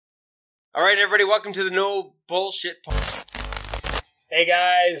All right, everybody, welcome to the No Bullshit Hey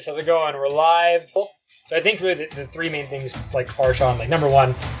guys, how's it going? We're live. So I think really the three main things are, Shawn, number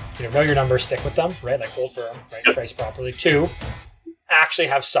one, know your numbers, stick with them, right? Hold firm, right? Price properly. Two, actually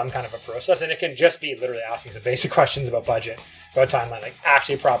have some kind of a process, and it can just be literally asking some basic questions about budget, about timeline,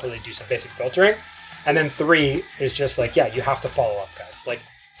 actually properly do some basic filtering. And then three is just you have to follow up, guys.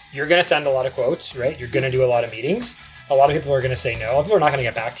 You're going to send a lot of quotes, right? You're going to do a lot of meetings. A lot of people are going to say no. People are not going to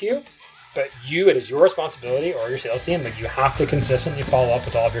get back to you. But it is your responsibility, or your sales team, you have to consistently follow up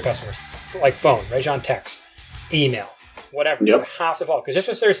with all of your customers. Phone, right, John, text, email, whatever. Yep. You have to follow. Because just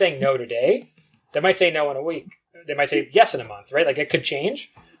because they're saying no today, they might say no in a week. They might say yes in a month, right? It could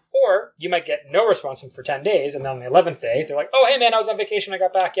change. Or you might get no response for 10 days, and then on the 11th day, they're like, oh, hey, man, I was on vacation. I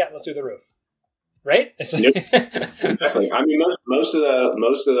got back. Yeah, let's do the roof. Right? It's Exactly. I mean, most of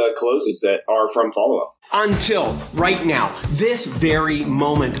the closes that are from follow-up. Until right now, this very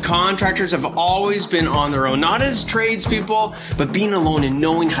moment, contractors have always been on their own, not as tradespeople, but being alone and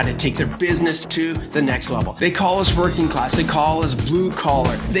knowing how to take their business to the next level. They call us working class. They call us blue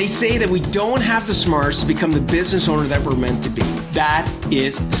collar. They say that we don't have the smarts to become the business owner that we're meant to be. That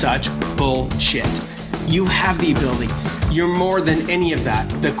is such bullshit. You have the ability. You're more than any of that.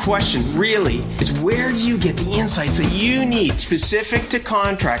 The question really is, where do you get the insights that you need specific to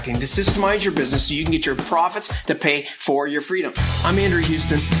contracting to systemize your business so you can get your profits to pay for your freedom? I'm Andrew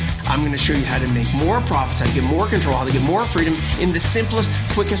Houston. I'm going to show you how to make more profits, how to get more control, how to get more freedom in the simplest,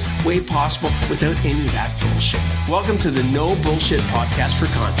 quickest way possible without any of that bullshit. Welcome to the No Bullshit Podcast for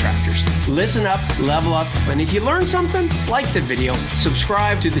Contractors. Listen up, level up, and if you learn something, like the video,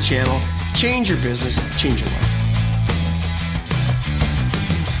 subscribe to the channel, change your business, change your life.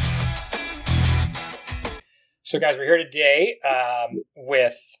 So guys, we're here today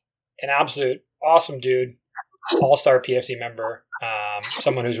with an absolute awesome dude, all-star PFC member,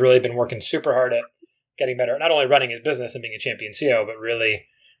 someone who's really been working super hard at getting better, not only running his business and being a champion CEO, but really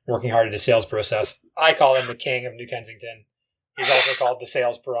working hard at his sales process. I call him the king of New Kensington. He's also called the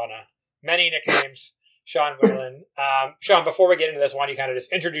sales piranha. Many nicknames. Shawn Whalen. Shawn, before we get into this, why don't you kind of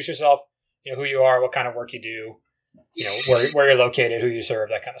just introduce yourself, who you are, what kind of work you do, where you're located, who you serve,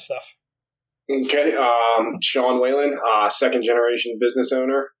 that kind of stuff. Okay, Shawn Whalen, second generation business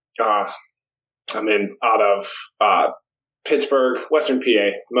owner. I'm out of Pittsburgh, Western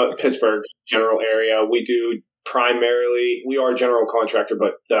PA, Pittsburgh general area. We are a general contractor,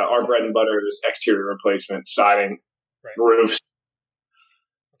 but our bread and butter is exterior replacement, siding, roofs,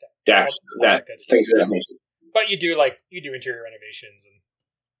 decks, things of that nature. But you do interior renovations and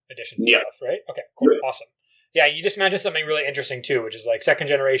additions and stuff, right? Okay, cool, awesome. Yeah, you just mentioned something really interesting too, which is second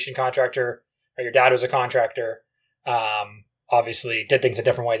generation contractor. Or your dad was a contractor, obviously did things a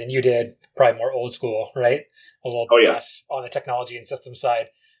different way than you did, probably more old school, right? A little less on the technology and system side.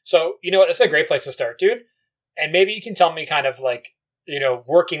 So, what? It's a great place to start, dude. And maybe you can tell me kind of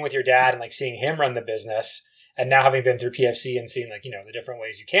working with your dad and seeing him run the business, and now having been through PFC and seeing the different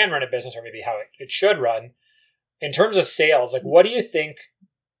ways you can run a business, or maybe how it should run. In terms of sales, what do you think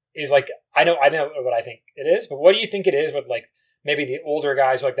is I know what I think it is, but what do you think it is with maybe the older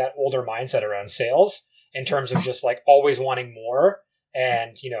guys, that older mindset around sales, in terms of just always wanting more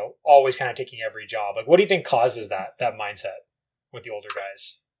and, always kind of taking every job? What do you think causes that mindset with the older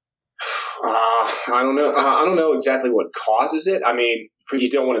guys? I don't know. I don't know exactly what causes it. I mean,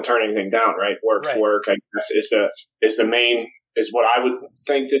 you don't want to turn anything down, right? Work's work, I guess, is what I would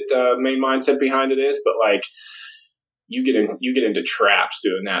think that the main mindset behind it is. But you get into traps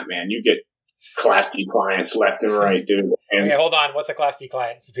doing that, man. You get Class D clients left and right, dude. And okay, hold on. What's a Class D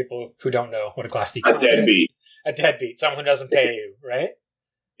client for people who don't know what a Class D client is? A deadbeat. A deadbeat. Someone who doesn't pay you, right?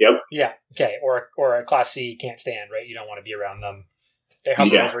 Yep. Yeah. Okay. Or a Class C can't stand, right? You don't want to be around them. They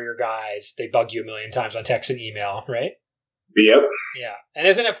hover over your guys. They bug you a million times on text and email, right? Yep. Yeah. And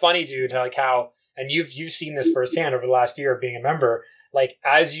isn't it funny, dude, how, and you've seen this firsthand over the last year of being a member,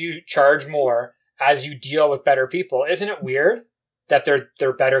 as you charge more, as you deal with better people, isn't it weird that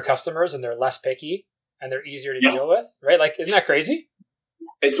they're better customers and they're less picky and they're easier to deal with, right? Isn't that crazy?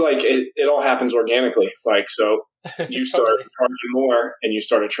 It's it all happens organically. So you start charging more and you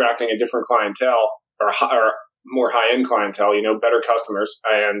start attracting a different clientele or more high-end clientele, better customers.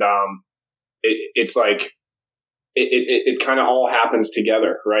 And it kind of all happens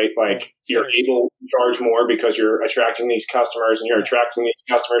together, right? You're able to charge more because you're attracting these customers, and you're attracting these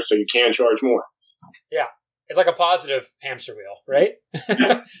customers so you can charge more. Yeah. It's like a positive hamster wheel, right?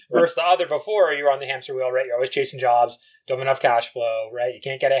 Versus the other before, you're on the hamster wheel, right? You're always chasing jobs, don't have enough cash flow, right? You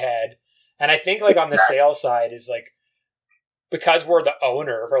can't get ahead. And I think on the sales side is because we're the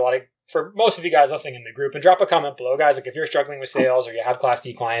owner for most of you guys listening in the group, and drop a comment below, guys. If you're struggling with sales or you have Class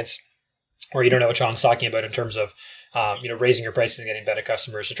D clients, or you don't know what Shawn's talking about in terms of, raising your prices and getting better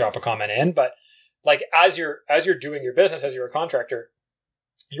customers to drop a comment in. But like, as you're doing your business, as you're a contractor,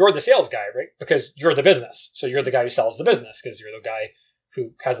 you're the sales guy, right? Because you're the business. So you're the guy who sells the business because you're the guy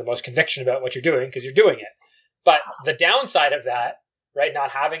who has the most conviction about what you're doing because you're doing it. But the downside of that, right,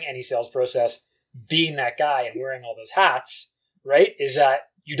 not having any sales process, being that guy and wearing all those hats, right, is that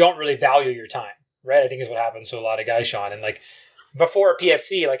you don't really value your time, right? I think is what happens to a lot of guys, Shawn. And like before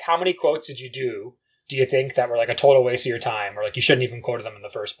PFC, like how many quotes did you do you think that were like a total waste of your time or like you shouldn't even quote them in the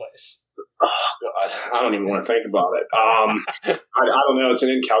first place? Oh God, I don't even want to think about it. I don't know. It's an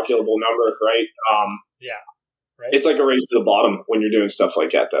incalculable number, right? Yeah. Right. It's like a race to the bottom when you're doing stuff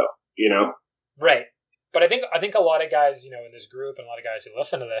like that, though, Right. But I think a lot of guys, in this group and a lot of guys who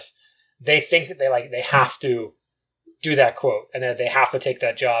listen to this, they think that they have to do that quote and that they have to take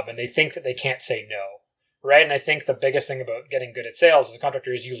that job and they think that they can't say no. Right. And I think the biggest thing about getting good at sales as a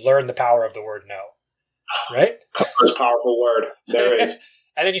contractor is you learn the power of the word no. Right. Most powerful word there is.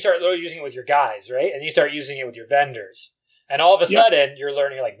 And then you start using it with your guys, right? And you start using it with your vendors. And all of a sudden you're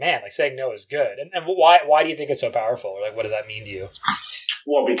learning, you're like, man, like saying no is good. And why do you think it's so powerful? Or like, what does that mean to you?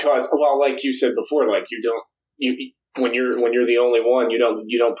 Well, because, like you said before, like when you're the only one, you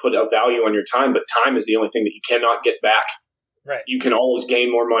don't put a value on your time, but time is the only thing that you cannot get back. Right. You can always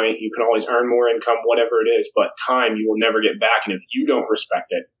gain more money. You can always earn more income, whatever it is, but time you will never get back. And if you don't respect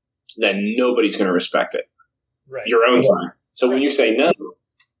it, then nobody's going to respect it. Right. Your own time. So when you say no,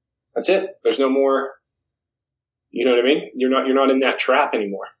 that's it. There's no more, you know what I mean? You're not in that trap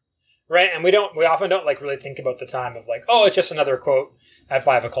anymore. Right. And we often don't like really think about the time of like, oh, it's just another quote at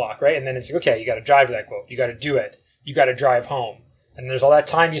 5:00. Right. And then it's like, okay, you got to drive to that quote. You got to do it. You got to drive home. And there's all that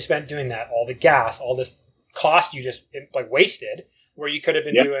time you spent doing that, all the gas, all this cost you just like wasted where you could have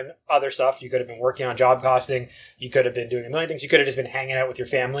been doing other stuff. You could have been working on job costing. You could have been doing a million things. You could have just been hanging out with your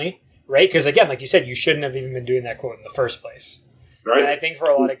family. Right. Because again, like you said, you shouldn't have even been doing that quote in the first place. Right. And I think for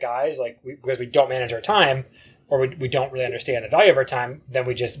a lot of guys, like because we don't manage our time or we don't really understand the value of our time, then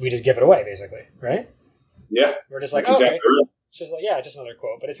we just give it away basically. Right. Yeah. We're just like, okay, it's just like, just another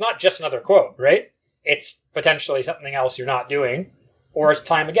quote, but it's not just another quote, right? It's potentially something else you're not doing, or it's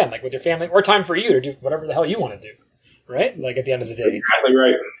time again, like with your family, or time for you to do whatever the hell you want to do, right? Like at the end of the day. Exactly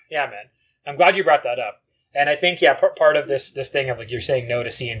right. Yeah, man. I'm glad you brought that up. And I think, part of this thing of like you're saying no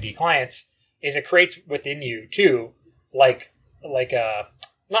to C and D clients is it creates within you too,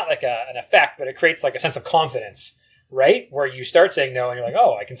 not like an effect, but it creates like a sense of confidence, right? Where you start saying no and you're like,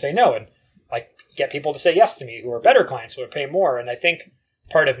 oh, I can say no. And like get people to say yes to me who are better clients who are paying more. And I think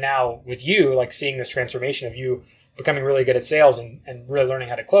part of now with you, like seeing this transformation of you becoming really good at sales and really learning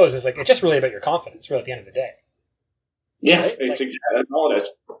how to close is like, it's just really about your confidence really at the end of the day. Yeah, right? It's like, exactly that's all it is.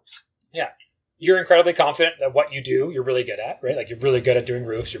 Yeah. You're incredibly confident that what you do, you're really good at, right? Like you're really good at doing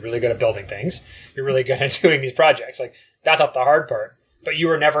roofs. You're really good at building things. You're really good at doing these projects. Like that's not the hard part, but you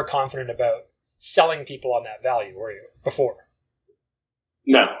were never confident about selling people on that value, were you, before?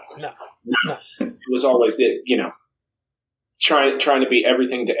 No. It was always trying to be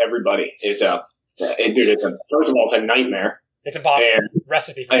everything to everybody is first of all, it's a nightmare. It's impossible.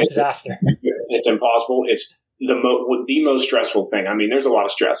 Recipe for disaster. It's impossible. It's the most stressful thing. I mean, there's a lot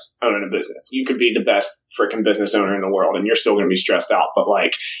of stress owning a business. You could be the best freaking business owner in the world and you're still going to be stressed out, but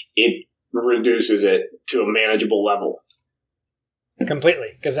like it reduces it to a manageable level. Completely.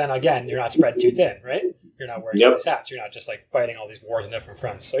 Because then again, you're not spread too thin, right? You're not wearing all these hats. You're not just like fighting all these wars on different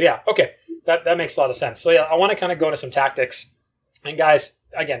fronts. So yeah, okay. That makes a lot of sense. So yeah, I want to kind of go into some tactics. And guys,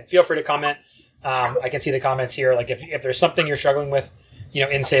 again, feel free to comment. I can see the comments here. Like if there's something you're struggling with,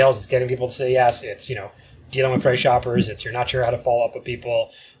 in sales, it's getting people to say yes. It's, dealing with price shoppers. It's you're not sure how to follow up with people,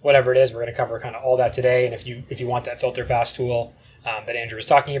 whatever it is. We're going to cover kind of all that today. And if you want that Filter Fast tool that Andrew was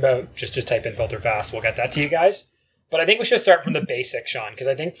talking about, just type in Filter Fast. We'll get that to you guys. But I think we should start from the basics, Shawn, because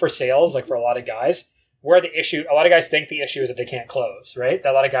I think for sales, like for a lot of guys, a lot of guys think the issue is that they can't close, right?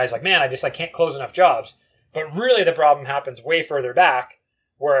 That a lot of guys like, man, I can't close enough jobs. But really the problem happens way further back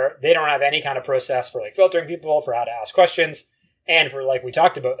where they don't have any kind of process for like filtering people, for how to ask questions, and for like we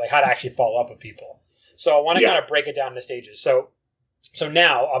talked about, like how to actually follow up with people. So I want to kind of break it down into stages. So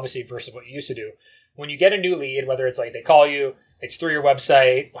now, obviously, versus what you used to do, when you get a new lead, whether it's like they call you, it's through your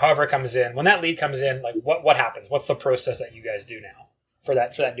website, however it comes in, when that lead comes in, like what happens? What's the process that you guys do now for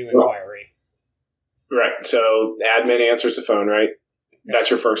that new inquiry? Right. So the admin answers the phone, right?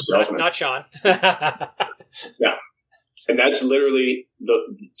 That's your first salesman. Not Shawn. Yeah. And that's literally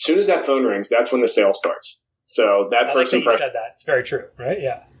as soon as that phone rings, that's when the sale starts. So that first impression. You said that. It's very true, right?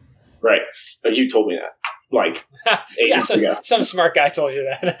 Yeah. Right. You told me that like 8 months ago. Some smart guy told you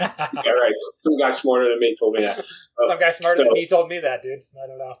that. Yeah, right. Some guy smarter than me told me that. Some guy smarter than me told me that, dude. I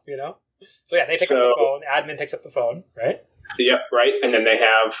don't know, So yeah, they pick up the phone. Admin picks up the phone, right? Yep, right. And then they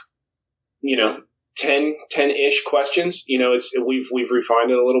have, 10-ish questions. We've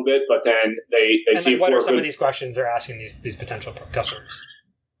refined it a little bit, but then they see what are some of these questions they're asking these potential customers?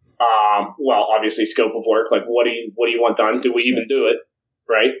 Well, obviously scope of work. Like, what do you want done? Do we even do it?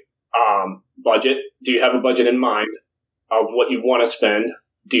 Right. Budget. Do you have a budget in mind of what you want to spend?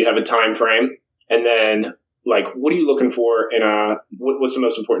 Do you have a time frame? And then, like, what are you looking for what's the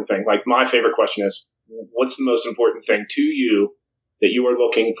most important thing? Like, my favorite question is, what's the most important thing to you that you are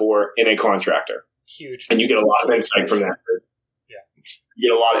looking for in a contractor? Huge. And you get a lot of insight from that. Yeah. You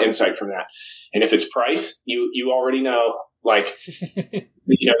get a lot of insight from that. And if it's price, you already know, like,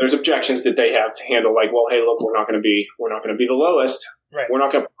 there's objections that they have to handle. Like, well, hey, look, we're not going to be the lowest. Right. We're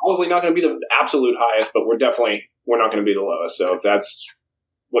probably not going to be the absolute highest, but we're not going to be the lowest. So if that's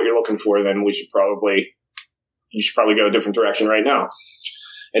what you're looking for, then you should probably go a different direction right now.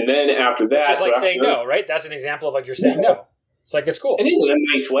 And then after that, just like saying no, right? That's an example of like you're saying no. It's like, it's cool. And in a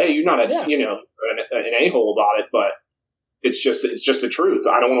nice way. You're not an a-hole about it, but it's just the truth.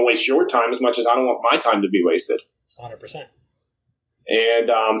 I don't want to waste your time as much as I don't want my time to be wasted. 100%.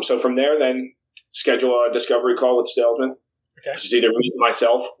 And so from there, then schedule a discovery call with the salesman. Okay. Which is either me,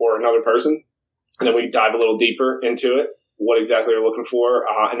 myself, or another person. And then we dive a little deeper into it, what exactly they're looking for.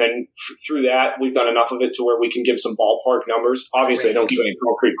 And then through that, we've done enough of it to where we can give some ballpark numbers. Obviously, I don't give any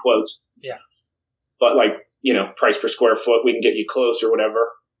concrete quotes. Yeah. But like, price per square foot, we can get you close or whatever.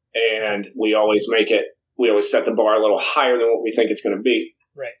 And we always set the bar a little higher than what we think it's going to be.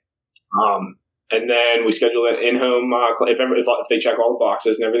 Right. And then we schedule an in-home, if they check all the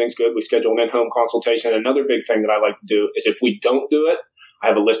boxes and everything's good, we schedule an in-home consultation. Another big thing that I like to do is if we don't do it, I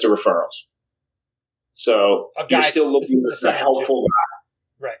have a list of referrals. So you're still looking for a helpful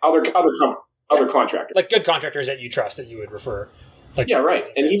guy. Right. Other contractors. Like good contractors that you trust that you would refer. Like, yeah, right.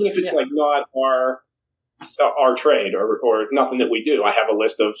 And even if it's like not our trade or nothing that we do, I have a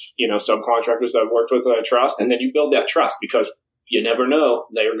list of, subcontractors that I've worked with that I trust. And then you build that trust because you never know.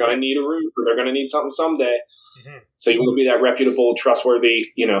 They're going to need a roof or they're going to need something someday. Mm-hmm. So you want to be that reputable, trustworthy,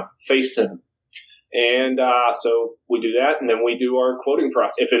 face to them. And so we do that, and then we do our quoting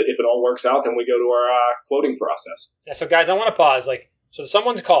process. If it all works out, then we go to our quoting process. Yeah, so guys, I want to pause. Like, so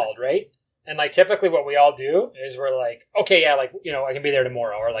someone's called, right? And like typically what we all do is we're like, okay, yeah, like, I can be there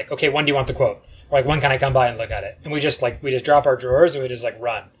tomorrow. Or like, okay, when do you want the quote? Or like, when can I come by and look at it? And we just drop our drawers and we just like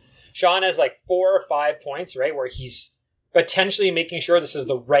run. Shawn has like 4 or 5 points, right, where he's potentially making sure this is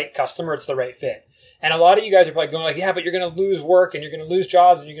the right customer, it's the right fit. And a lot of you guys are probably going like, yeah, but you're going to lose work and you're going to lose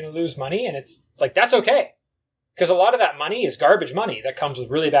jobs and you're going to lose money. And it's like, that's okay. Because a lot of that money is garbage money that comes with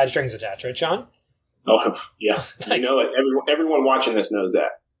really bad strings attached, right, Shawn? Oh, yeah. Like, you know it. Everyone watching this knows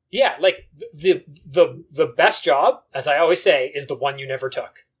that. Yeah, like the best job, as I always say, is the one you never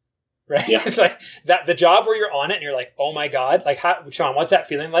took. Right? Yeah. It's like that the job where you're on it and you're like, oh my God, like Shawn, what's that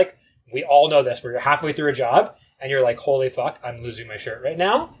feeling like? We all know this, where you're halfway through a job and you're like, holy fuck, I'm losing my shirt right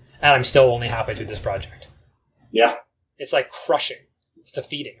now. And I'm still only halfway through this project. Yeah. It's like crushing. It's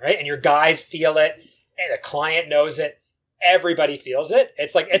defeating, right? And your guys feel it. And the client knows it. Everybody feels it.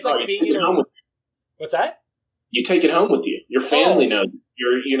 It's like being in a room. What's that? You take it home with you. Your family knows.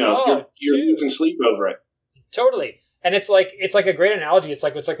 You're losing sleep over it. Totally. And it's like a great analogy. It's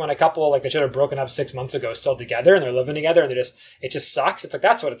like when a couple, like, they should have broken up 6 months ago, still together, and they're living together, and it just sucks. It's like,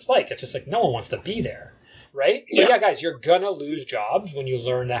 that's what it's like. It's just like no one wants to be there. Right? So yeah, guys, you're going to lose jobs when you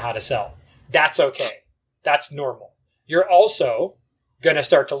learn how to sell. That's okay. That's normal. You're also going to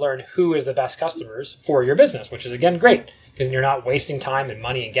start to learn who is the best customers for your business, which is, again, great, because you're not wasting time and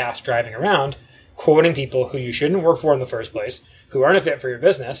money and gas driving around quoting people who you shouldn't work for in the first place, who aren't a fit for your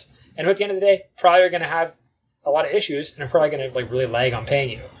business, and who at the end of the day probably are going to have a lot of issues and are probably going to like really lag on paying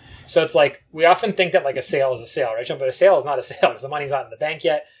you. So it's like, we often think that like a sale is a sale, right? But a sale is not a sale because the money's not in the bank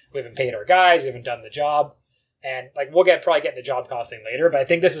yet. We haven't paid our guys. We haven't done the job. And like we'll probably get into job costing later, but I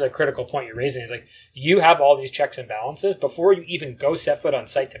think this is a critical point you're raising. Is like you have all these checks and balances before you even go set foot on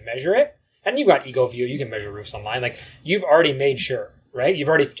site to measure it. And you've got EgoView, you can measure roofs online. Like you've already made sure, right?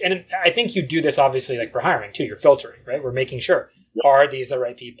 And I think you do this obviously like for hiring too. You're filtering, right? We're making sure, are these the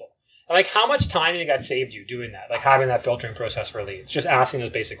right people? And like how much time do you think that saved you doing that? Like having that filtering process for leads, just asking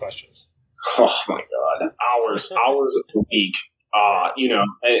those basic questions. Oh my God, hours a week.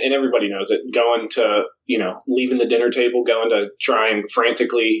 And everybody knows it. Going to, leaving the dinner table, going to try and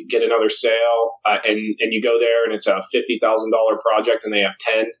frantically get another sale, and you go there and it's a $50,000 project and they have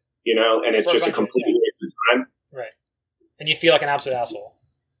 10, and it's just a complete waste of time. Right. And you feel like an absolute asshole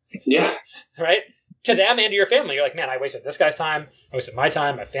Yeah. Right? To them and to your family. You're like, man, I wasted this guy's time. I wasted my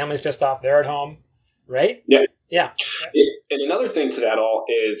time. My family's pissed off. They're at home. Right? Yeah. Yeah. And another thing to that all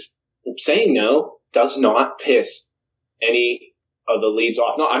is saying no does not piss any of the leads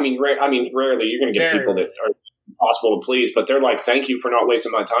off. No, I mean, rarely you're going to get people that are impossible to please, but they're like, thank you for not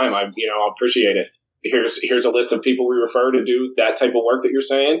wasting my time. I'll appreciate it. Here's a list of people we refer to do that type of work that you're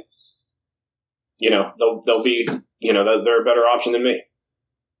saying. They'll be, they're a better option than me.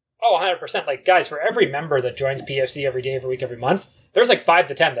 Oh, 100%. Like, guys, for every member that joins PFC every day, every week, every month, there's like 5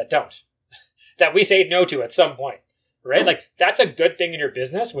 to 10 that don't. That we say no to at some point, right? Like, that's a good thing in your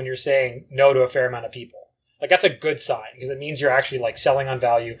business when you're saying no to a fair amount of people. Like, that's a good sign because it means you're actually like selling on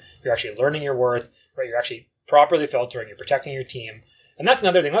value. You're actually learning your worth, right? You're actually properly filtering. You're protecting your team. And that's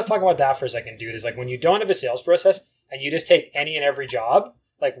another thing. Let's talk about that for a second, dude. Is like when you don't have a sales process and you just take any and every job,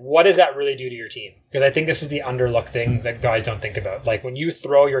 like what does that really do to your team? Because I think this is the underlooked thing that guys don't think about. Like when you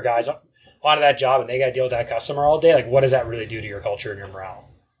throw your guys onto that job and they got to deal with that customer all day, like what does that really do to your culture and your morale?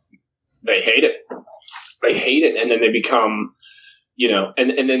 They hate it. And then they become, and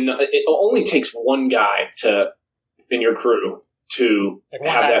then it only takes one guy in your crew to like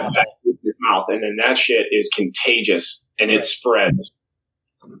have that back in your mouth. And then that shit is contagious and it spreads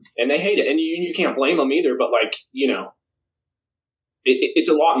and they hate it. And you can't blame them either, but it's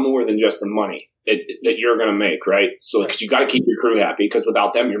a lot more than just the money that you're going to make. Right. So because you got to keep your crew happy because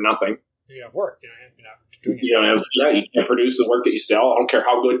without them, you're nothing. You have work, you can't produce the work that you sell. I don't care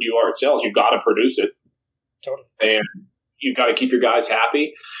how good you are at sales. You got to produce it. Totally. And you got to keep your guys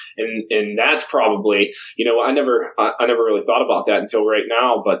happy. And that's probably, I never really thought about that until right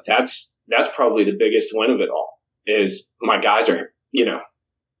now, but that's probably the biggest win of it all is my guys are,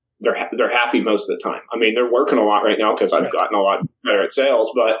 they're happy most of the time. I mean, they're working a lot right now because I've gotten a lot better at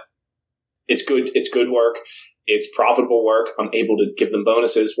sales, but it's good. It's good work. It's profitable work. I'm able to give them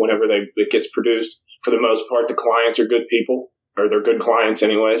bonuses whenever it gets produced. For the most part, the clients are good people, or they're good clients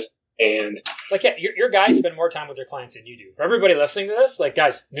anyways. And like, yeah, your guys spend more time with their clients than you do. For everybody listening to this, like,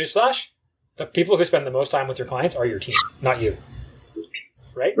 guys, newsflash, the people who spend the most time with your clients are your team, not you.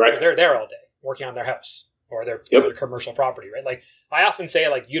 Right? Because they're there all day working on their house or their commercial property, right? Like, I often say,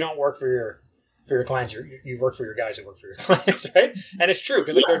 like, you don't work for your clients. You work for your guys who work for your clients, right? And it's true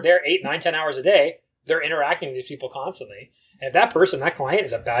because they're there 8, 9, 10 hours a day. They're interacting with these people constantly. And if that client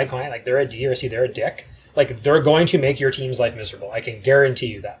is a bad client, like they're a D or a C, they're a dick, like they're going to make your team's life miserable. I can guarantee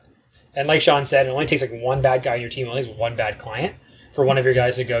you that. And like Shawn said, it only takes like one bad guy on your team, only takes one bad client for one of your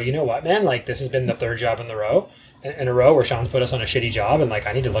guys to go, you know what, man, like this has been the third job in a row where Shawn's put us on a shitty job and like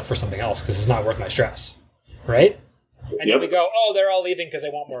I need to look for something else because it's not worth my stress. Right? And then we go, oh, they're all leaving because they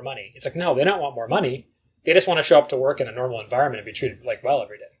want more money. It's like, no, they don't want more money. They just want to show up to work in a normal environment and be treated like well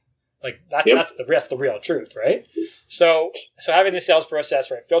every day. Like that's the real truth, right? So having the sales process,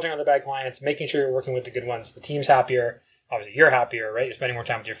 right, filtering out the bad clients, making sure you're working with the good ones, the team's happier, obviously you're happier, right? You're spending more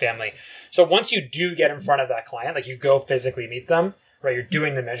time with your family. So once you do get in front of that client, like you go physically meet them, right? You're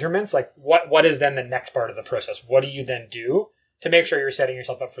doing the measurements. Like what is then the next part of the process? What do you then do to make sure you're setting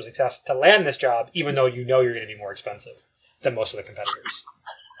yourself up for success to land this job, even though you know you're going to be more expensive than most of the competitors?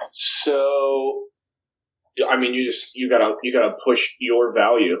 So, I mean, you gotta push your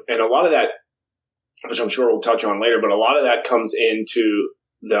value, and a lot of that, which I'm sure we'll touch on later, but a lot of that comes into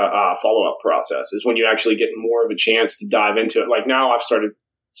the follow-up process is when you actually get more of a chance to dive into it. Like now I've started,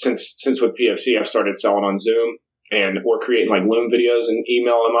 since with PFC, I've started selling on Zoom and we're creating like Loom videos and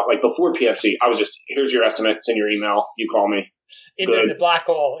email them out. Like before PFC, I was just, here's your estimate, it's in your email, you call me. Into the black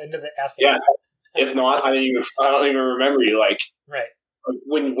hole, into the F. Yeah. If not, I don't even remember you. Like, right.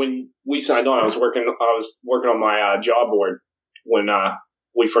 When we signed on, I was working on my job board when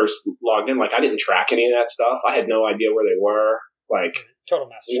we first logged in. Like I didn't track any of that stuff. I had no idea where they were. Like total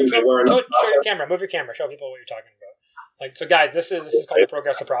mess. Show your camera. Move your camera. Show people what you're talking about. Like so, guys. This is called the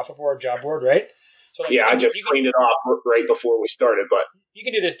Progressive Profit Board, job board, right? So like, I just cleaned it off right before we started. But you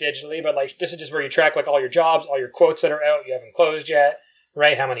can do this digitally. But like this is just where you track like all your jobs, all your quotes that are out, you haven't closed yet,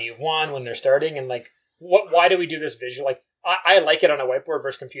 right? How many you've won when they're starting, and like why do we do this visual? Like I like it on a whiteboard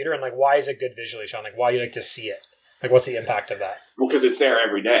versus computer, and like why is it good visually, Shawn? Like why do you like to see it? Like what's the impact of that? Well, because it's there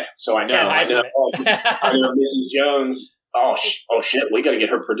every day, so I know. I know Mrs. Jones. Oh shit, we got to get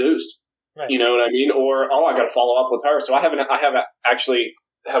her produced. Right. You know what I mean? Or I got to follow up with her. So I actually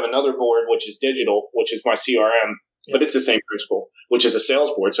have another board which is digital, which is my CRM, but it's the same principle, which is a sales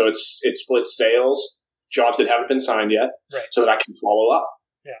board. So it splits sales jobs that haven't been signed yet, right, so that I can follow up.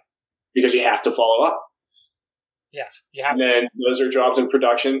 Yeah, because you have to follow up. Yeah, you have. And then those are jobs in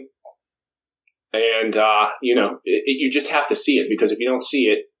production, and you just have to see it because if you don't see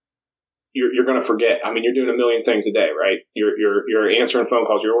it, you're going to forget. I mean, you're doing a million things a day, right? You're answering phone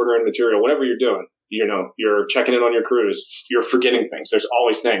calls, you're ordering material, whatever you're doing. You're checking in on your crews. You're forgetting things. There's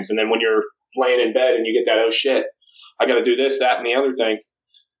always things. And then when you're laying in bed and you get that, oh shit, I got to do this, that, and the other thing.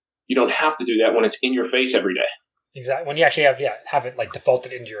 You don't have to do that when it's in your face every day. Exactly. When you actually have it like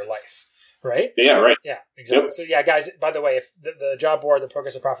defaulted into your life, right? Yeah, right. Yeah, exactly. Yep. So yeah, guys, by the way, if the job board, the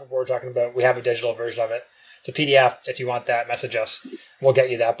progressive profit board we're talking about, we have a digital version of it. It's a PDF. If you want that, message us. We'll get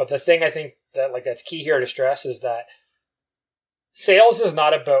you that. But the thing I think that that's key here to stress is that sales is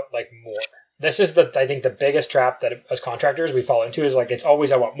not about like more. This is I think the biggest trap that as contractors we fall into is like, it's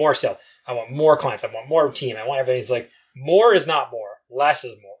always, I want more sales. I want more clients. I want more team. I want everything. It's like, more is not more. Less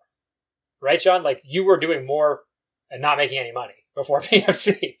is more. Right, Shawn? Like you were doing more and not making any money before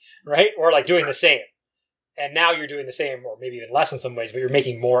PFC, right? Or like doing the same. And now you're doing the same or maybe even less in some ways, but you're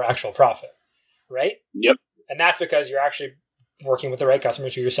making more actual profit, right? Yep. And that's because you're actually working with the right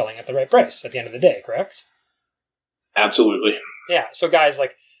customers who you're selling at the right price at the end of the day, correct? Absolutely. Yeah. So guys,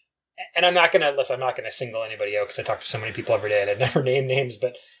 like, and I'm not going to single anybody out because I talk to so many people every day and I'd never name names,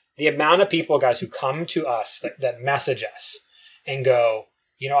 but the amount of people, guys, who come to us that message us and go,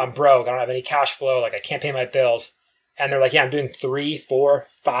 I'm broke. I don't have any cash flow. Like I can't pay my bills. And they're like, yeah, I'm doing $3, $4,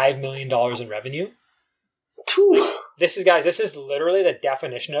 $5 million in revenue. This is literally the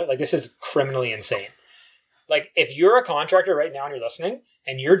definition of this is criminally insane. Like if you're a contractor right now and you're listening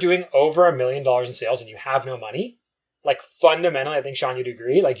and you're doing over $1 million in sales and you have no money, like fundamentally, I think Shawn, you'd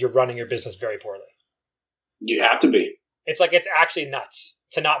agree, like you're running your business very poorly. You have to be. It's like, it's actually nuts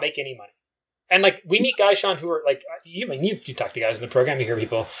to not make any money. And like we meet guys, Shawn, who are like, you talk to guys in the program, you hear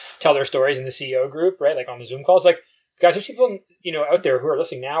people tell their stories in the CEO group, right? Like on the Zoom calls, like guys, there's people, out there who are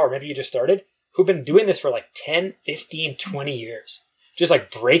listening now, or maybe you just started, who've been doing this for like 10, 15, 20 years. Just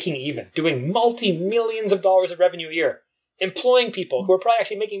like breaking even, doing multi-millions of dollars of revenue a year, employing people who are probably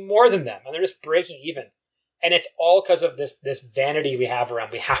actually making more than them. And they're just breaking even. And it's all because of this vanity we have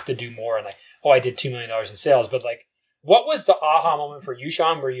around, we have to do more. And like, I did $2 million in sales. But like, what was the aha moment for you,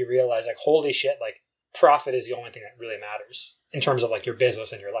 Shawn, where you realized like, holy shit, like profit is the only thing that really matters in terms of like your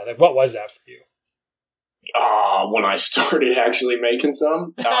business and your life? Like, what was that for you? When I started actually making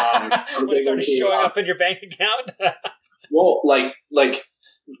some. When it started showing up in your bank account? Well, right,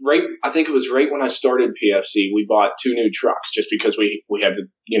 I think it was right when I started PFC, we bought 2 new trucks just because we had to,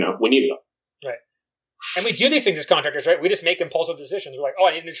 we needed them. Right. And we do these things as contractors, right? We just make impulsive decisions. We're like,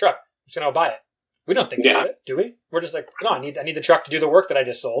 I need a new truck. I'm just going to buy it. We don't think about it, do we? We're just like, no, I need the truck to do the work that I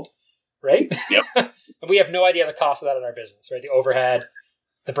just sold, right? Yep. And we have no idea the cost of that in our business, right? The overhead,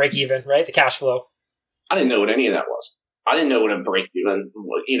 the break even, right? The cash flow. I didn't know what any of that was. I didn't know what a break even,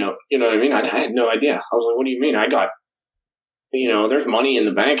 you know what I mean? I had no idea. I was like, what do you mean? I got, there's money in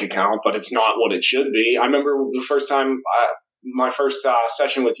the bank account, but it's not what it should be. I remember the first time, my first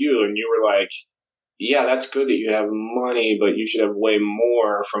session with you, and you were like, yeah, that's good that you have money, but you should have way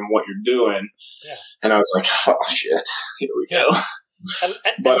more from what you're doing. Yeah. And I was like, oh, shit, here we go. And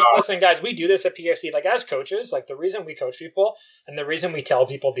listen, guys, we do this at PFC. Like, as coaches, like, the reason we coach people and the reason we tell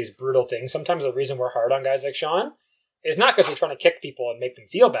people these brutal things, sometimes the reason we're hard on guys like Shawn is not because we're trying to kick people and make them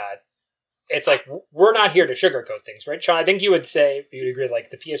feel bad. It's like, we're not here to sugarcoat things, right? Shawn, I think you'd agree,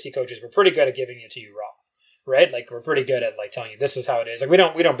 like, the PFC coaches, we're pretty good at giving it to you raw, right? Like, we're pretty good at, like, telling you this is how it is. Like, we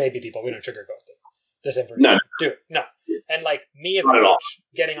don't baby people. We don't sugarcoat them. This information. No. And like me as a coach,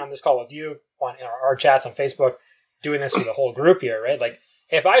 getting on this call with you on our chats on Facebook, doing this for the whole group here, right? Like,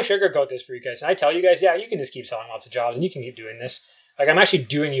 if I sugarcoat this for you guys and I tell you guys, yeah, you can just keep selling lots of jobs and you can keep doing this, like, I'm actually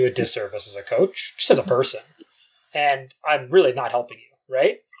doing you a disservice as a coach, just as a person. And I'm really not helping you,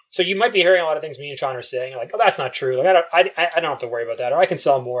 right? So you might be hearing a lot of things me and Shawn are saying, like, oh, that's not true. Like, I don't have to worry about that, or I can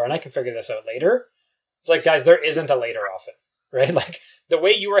sell more and I can figure this out later. It's like, guys, there isn't a later often. Right? Like, the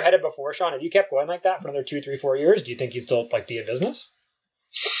way you were headed before, Shawn, if you kept going like that for another 2, 3, 4 years, do you think you'd still be in business?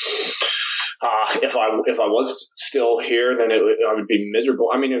 If I was still here, then I would be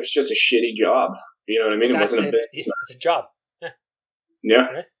miserable. I mean, it was just a shitty job. You know what I mean? It wasn't a business. It's a job. Yeah.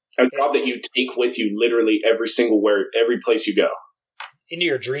 Right? A job that you take with you literally every place you go. Into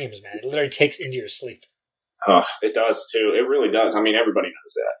your dreams, man. It literally takes into your sleep. It does too. It really does. I mean, everybody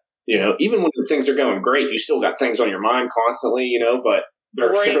knows that. Even when things are going great, you still got things on your mind constantly, but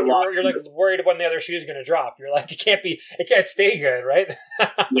you're like worried when the other shoe is going to drop. You're like, it can't stay good, right?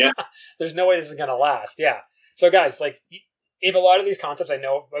 Yeah. There's no way this is going to last. Yeah. So guys, like, if a lot of these concepts, I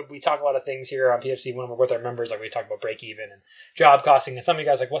know we talk a lot of things here on PFC when we're with our members, like we talk about break even and job costing, and some of you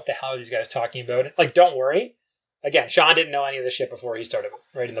guys are like, what the hell are these guys talking about? Like, don't worry. Again, Shawn didn't know any of this shit before he started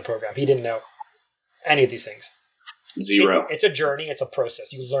right in the program. He didn't know any of these things. Zero. It's a journey. It's a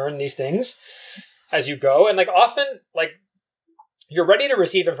process. You learn these things as you go. And like often, like, you're ready to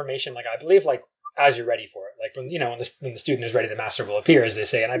receive information. Like I believe, like as you're ready for it, like when when the student is ready, the master will appear, as they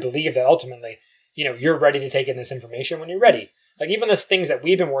say. And I believe that ultimately, you're ready to take in this information when you're ready. Like even the things that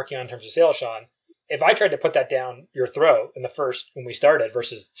we've been working on in terms of sales, Shawn, if I tried to put that down your throat when we started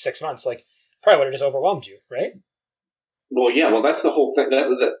versus 6 months, like probably would have just overwhelmed you, right? Well, yeah. Well, that's the whole thing.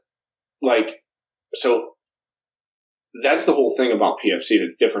 That's the whole thing about PFC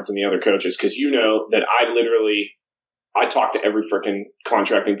that's different than the other coaches, because that I talked to every freaking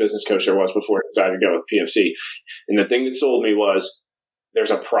contracting business coach there was before I decided to go with PFC. And the thing that sold me was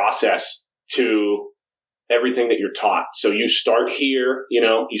there's a process to everything that you're taught. So you start here,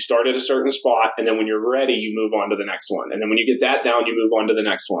 you start at a certain spot, and then when you're ready, you move on to the next one. And then when you get that down, you move on to the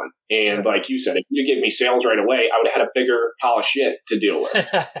next one. And like you said, if you give me sales right away, I would have had a bigger pile of shit to deal with.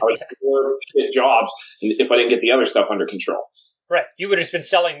 I would have more shit jobs if I didn't get the other stuff under control. Right. You would have just been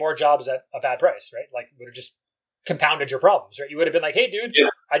selling more jobs at a bad price, right? Like would have just compounded your problems, right? You would have been like, hey, dude,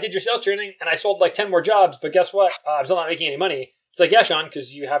 I did your sales training and I sold like 10 more jobs, but guess what? I'm still not making any money. It's like, yeah, Shawn,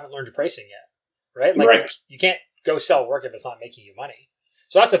 because you haven't learned your pricing yet. Right? Like you can't go sell work if it's not making you money.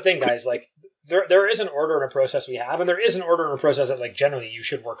 So that's the thing, guys. Like there is an order and a process we have, and there is an order and a process that like generally you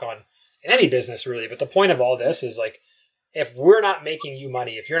should work on in any business, really. But the point of all this is like, if we're not making you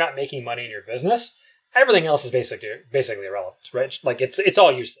money, if you're not making money in your business, everything else is basically irrelevant, right? Like it's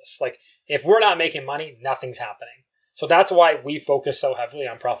all useless. Like if we're not making money, nothing's happening. So that's why we focus so heavily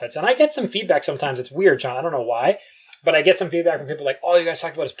on profits. And I get some feedback sometimes. It's weird, Shawn. I don't know why. But I get some feedback from people like, all you guys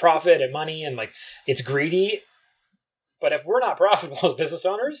talk about is profit and money and like it's greedy. But if we're not profitable as business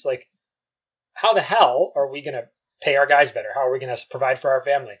owners, like how the hell are we going to pay our guys better? How are we going to provide for our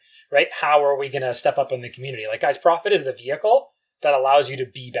family, right? How are we going to step up in the community? Like guys, profit is the vehicle that allows you to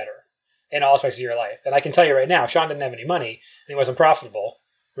be better in all aspects of your life. And I can tell you right now, Shawn didn't have any money and he wasn't profitable,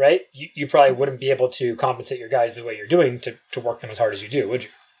 right? You probably wouldn't be able to compensate your guys the way you're doing to work them as hard as you do, would you?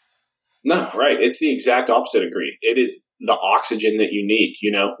 No, right. It's the exact opposite of greed. It is the oxygen that you need.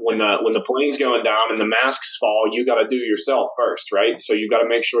 When the plane's going down and the masks fall, you got to do yourself first, right? So you got to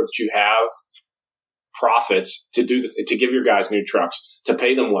make sure that you have profits to give your guys new trucks, to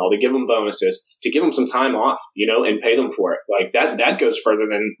pay them well, to give them bonuses, to give them some time off, and pay them for it. Like that goes further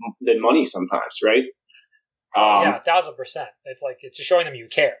than money sometimes, right? Yeah, 1,000%. It's like it's just showing them you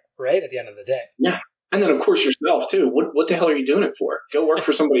care, right? At the end of the day. Yeah. And then, of course, yourself, too. What the hell are you doing it for? Go work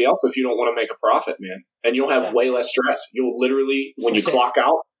for somebody else if you don't want to make a profit, man. And you'll have way less stress. You'll literally, when you clock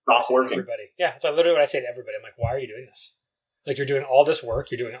out, stop working. Everybody. Yeah, so literally what I say to everybody. I'm like, why are you doing this? Like, you're doing all this work.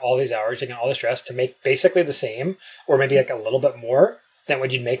 You're doing all these hours. You're taking all this stress to make basically the same or maybe like a little bit more than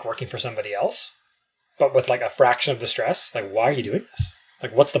what you'd make working for somebody else, but with like a fraction of the stress. Like, why are you doing this?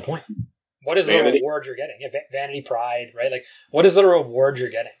 Like, what's the point? What is the reward you're getting? Vanity, pride, right? Like, what is the reward you're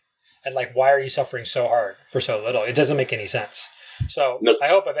getting? And like, why are you suffering so hard for so little? It doesn't make any sense. So I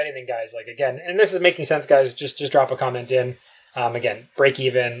hope, if anything, guys, like again, and this is making sense, guys, just drop a comment in. Again, break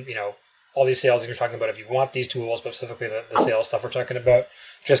even, all these sales that you're talking about. If you want these tools, but specifically the sales stuff we're talking about,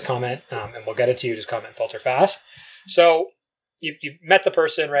 just comment and we'll get it to you. Just comment, filter fast. So you've met the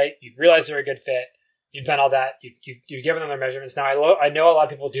person, right? You've realized they're a good fit. You've done all that. You've given them their measurements. Now, I know a lot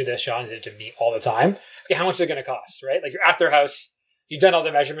of people do this, Shawn, they do to me all the time. Okay, how much is it going to cost, right? Like you're at their house. You've done all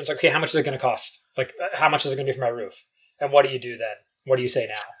the measurements. Okay, how much is it going to cost? Like, how much is it going to be for my roof? And what do you do then? What do you say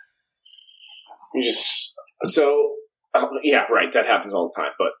now? Yeah, right. That happens all the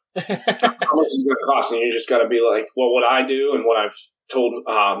time. But how much is it going to cost? And you just got to be like, well, what I do and what I've told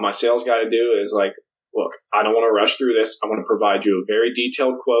my sales guy to do is like, look, I don't want to rush through this. I want to provide you a very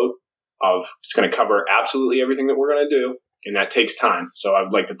detailed quote of it's going to cover absolutely everything that we're going to do. And that takes time. So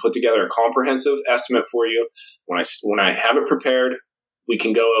I'd like to put together a comprehensive estimate for you. When I have it prepared, we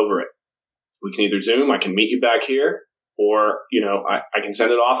can go over it. We can either Zoom, I can meet you back here, or, I can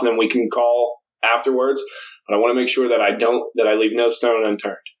send it off and then we can call afterwards. But I want to make sure that I leave no stone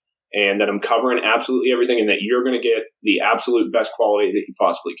unturned and that I'm covering absolutely everything and that you're going to get the absolute best quality that you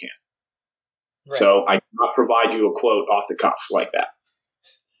possibly can. Right. So I cannot provide you a quote off the cuff like that.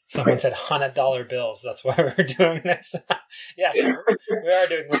 Someone said $100 bills. That's why we're doing this. Yes, we are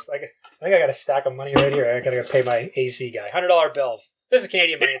doing this. I think I got a stack of money right here. I got to pay my AC guy. $100 bills. This is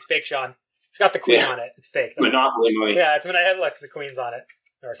Canadian money. It's fake, Shawn. It's got the queen on it. It's fake. Monopoly money. Yeah, it's when I had like the queen's on it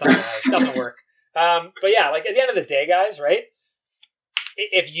or something. It doesn't work. But yeah, like at the end of the day, guys, right?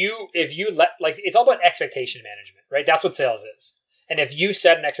 If you let, like, it's all about expectation management, right? That's what sales is. And if you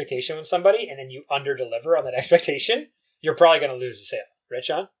set an expectation with somebody and then you under deliver on that expectation, you're probably going to lose the sale, right,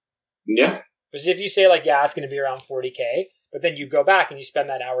 Shawn? Yeah. Because if you say like, yeah, it's going to be around 40K, but then you go back and you spend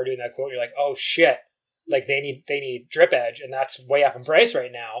that hour doing that quote, you're like, oh shit, like they need drip edge, and that's way up in price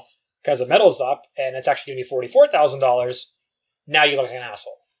right now because the metal's up, and it's actually going to be $44,000. now you look like an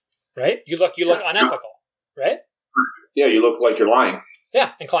asshole, right? You look unethical, right? Yeah, you look like you're lying.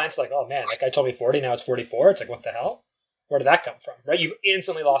 Yeah, and clients are like, oh man, that guy told me 40, now it's 44. It's like, what the hell? Where did that come from, right? You've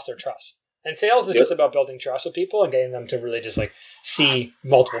instantly lost their trust. And sales is just about building trust with people and getting them to really just like see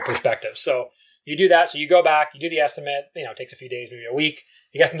multiple perspectives. So you do that. So you go back, you do the estimate, it takes a few days, maybe a week.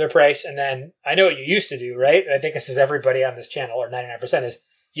 You get them their price. And then I know what you used to do, right? And I think this is everybody on this channel, or 99%, is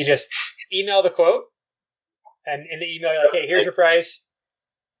you just email the quote. And in the email, you're like, hey, here's your price.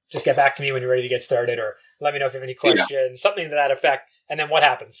 Just get back to me when you're ready to get started, or let me know if you have any questions, something to that effect. And then what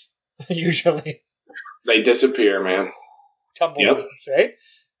happens? Usually they disappear, man. Tumbleweeds, right?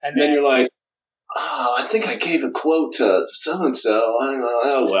 And then you're like, oh, I think I gave a quote to so-and-so.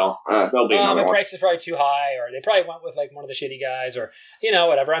 Oh, well, they'll be my price is probably too high, or they probably went with like one of the shitty guys, or,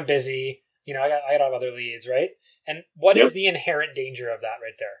 whatever, I'm busy. I got other leads, right? And what is the inherent danger of that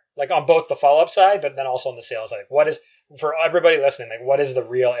right there? Like on both the follow-up side, but then also on the sales side. What is, for everybody listening, like what is the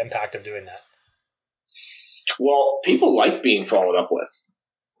real impact of doing that? Well, people like being followed up with.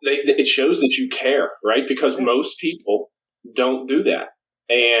 It shows that you care, right? Because most people don't do that.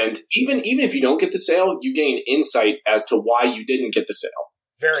 And even if you don't get the sale, you gain insight as to why you didn't get the sale.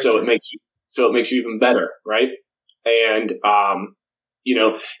 Very true. It makes you even better, right? And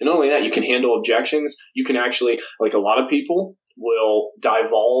and not only that, you can handle objections. You can actually, like, a lot of people will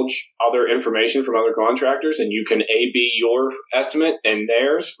divulge other information from other contractors, and you can A/B your estimate and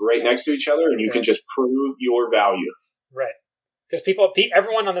theirs right next to each other, and you can just prove your value. Right. Because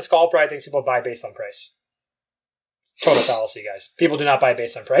everyone on this call probably thinks people buy based on price. Total fallacy, guys. People do not buy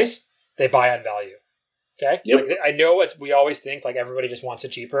based on price. They buy on value. Okay? Yep. Like, I know we always think like everybody just wants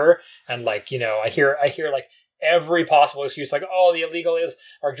it cheaper. And like, I hear like every possible excuse, like, oh, the illegals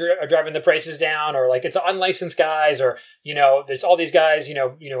are driving the prices down, or like it's unlicensed guys, or, there's all these guys,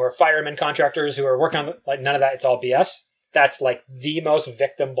 are firemen, contractors who are working on, like, none of that. It's all BS. That's like the most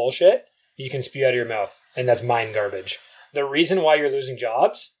victim bullshit you can spew out of your mouth. And that's mind garbage. The reason why you're losing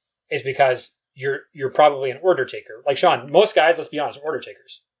jobs is because you're probably an order taker. Like Shawn, most guys, let's be honest, are order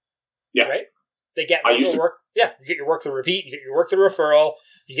takers. Yeah. Right? They get work. Yeah. You get your work through repeat. You get your work through referral.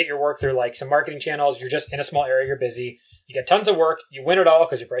 You get your work through like some marketing channels. You're just in a small area. You're busy. You get tons of work. You win it all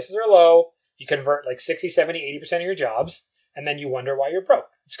because your prices are low. You convert like 60, 70, 80% of your jobs. And then you wonder why you're broke.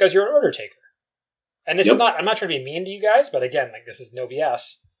 It's because you're an order taker. And this is not, I'm not trying to be mean to you guys, but again, like, this is no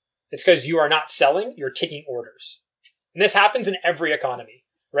BS. It's because you are not selling. You're taking orders. And this happens in every economy,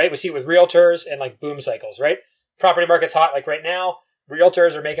 right? We see it with realtors and like boom cycles, right? Property market's hot. Like right now,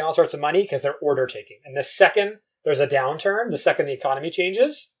 realtors are making all sorts of money because they're order taking. And the second there's a downturn, the second the economy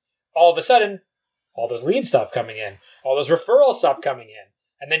changes, all of a sudden, all those leads stop coming in. All those referrals stop coming in.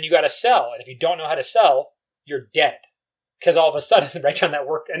 And then you got to sell. And if you don't know how to sell, you're dead. Because all of a sudden, right, on that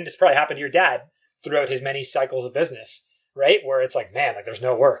work, and this probably happened to your dad throughout his many cycles of business, right? Where it's like, man, like there's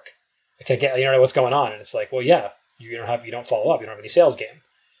no work. I can't get, you don't know what's going on. And it's like, well, yeah, you don't follow up. You don't have any sales game,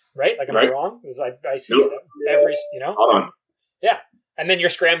 right? Like, am I wrong? Because I see it every, yeah. And then you're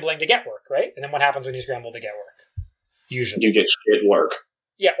scrambling to get work, right? And then what happens when you scramble to get work? Usually you get shit work.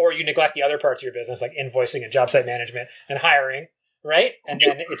 Yeah, or you neglect the other parts of your business, like invoicing and job site management and hiring, right? And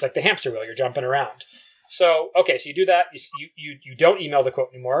then it's like the hamster wheel. You're jumping around. So, okay, so you do that. You don't email the quote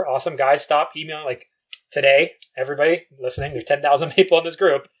anymore. Awesome. Guys, stop emailing. Like today, everybody listening, there's 10,000 people in this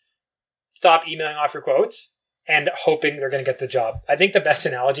group. Stop emailing off your quotes and hoping they're going to get the job. I think the best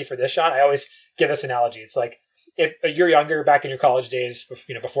analogy for this, Shawn, I always give this analogy. It's like if you're younger, back in your college days,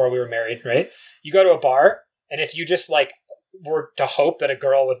 before we were married, right? You go to a bar, and if you just like were to hope that a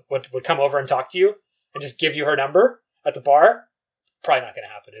girl would come over and talk to you and just give you her number at the bar, probably not going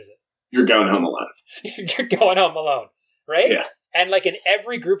to happen, is it? You're going home alone. You're going home alone, right? Yeah. And like in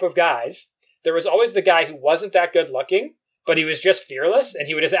every group of guys, there was always the guy who wasn't that good looking, but he was just fearless, and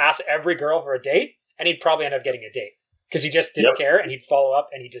he would just ask every girl for a date, and he'd probably end up getting a date because he just didn't care, and he'd follow up,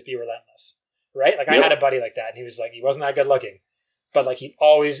 and he'd just be relentless, right? Like I had a buddy like that, and he was like, he wasn't that good looking, but like he'd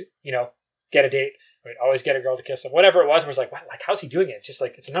always, get a date, or he'd always get a girl to kiss him, whatever it was. And was like, wow, like how's he doing it? It's just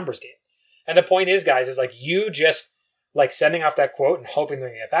like, it's a numbers game. And the point is, guys, is like you just like sending off that quote and hoping they're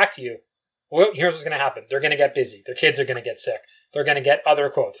going to get back to you. Well, here's what's going to happen. They're going to get busy. Their kids are going to get sick. They're going to get other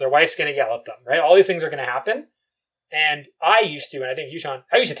quotes. Their wife's going to yell at them, right? All these things are going to happen. And I used to, and I think you, Shawn,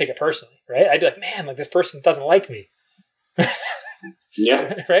 I used to take it personally, right? I'd be like, man, like this person doesn't like me.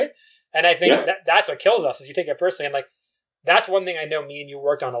 Yeah. Right? And I think that's what kills us is you take it personally. And like, that's one thing I know me and you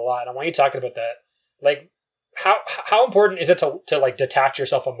worked on a lot. And I want you talking about that. Like, how important is it to like detach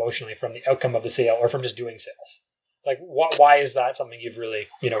yourself emotionally from the outcome of the sale or from just doing sales? Like, why is that something you've really,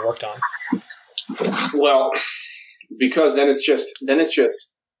 worked on? Well, because then it's just,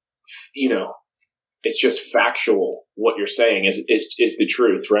 it's just factual. What you're saying is the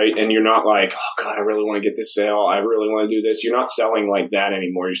truth, right? And you're not like, oh God, I really want to get this sale. I really want to do this. You're not selling like that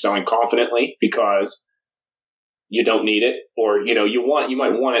anymore. You're selling confidently because you don't need it, or, you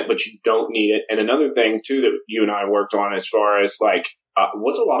might want it, but you don't need it. And another thing too that you and I worked on, as far as like,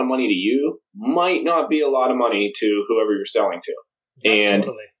 what's a lot of money to you might not be a lot of money to whoever you're selling to. Yeah, and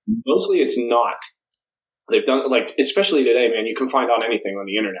totally. Mostly it's not. They've done, like, especially today, man, you can find out anything on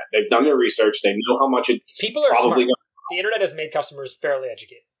the internet. They've done their research. They know how much it's People are probably smart. The internet has made customers fairly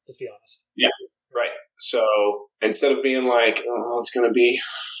educated. Let's be honest. Yeah, right. So instead of being like, oh, it's going to be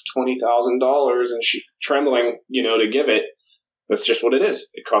 $20,000 and trembling, to give it, that's just what it is.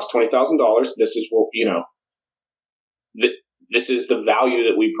 It costs $20,000. This is what, this is the value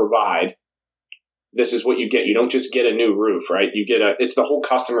that we provide. This is what you get. You don't just get a new roof, right? You get it's the whole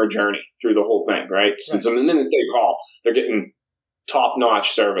customer journey through the whole thing, right? Since the minute they call, they're getting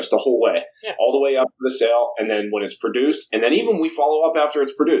top-notch service the whole way, all the way up to the sale, and then when it's produced, and then even we follow up after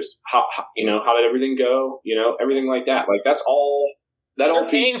it's produced. How did everything go? Everything like that. Like, that's all. That all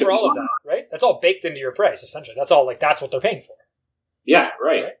paying for all of that, right? That's all baked into your price, essentially. That's all. Like, that's what they're paying for. Yeah,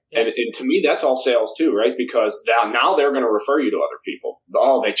 right. Yeah. And to me, that's all sales too, right? Because now they're going to refer you to other people.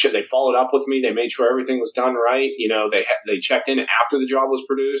 Oh, they followed up with me. They made sure everything was done right. They checked in after the job was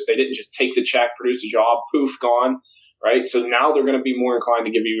produced. They didn't just take the check, produce the job, poof, gone. Right. So now they're going to be more inclined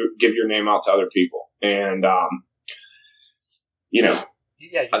to give your name out to other people. And, that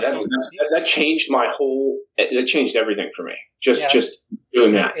changed that changed everything for me. Just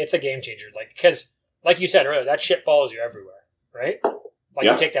doing that. It's a game changer. Because like you said earlier, that shit follows you everywhere. Right?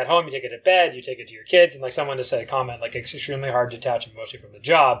 You take that home, you take it to bed, you take it to your kids, and like someone just said a comment, like, it's extremely hard to detach emotionally from the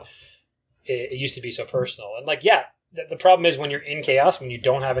job. It used to be so personal. And the problem is when you're in chaos, when you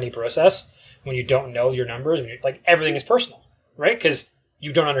don't have any process, when you don't know your numbers, when you're, everything is personal, right? Because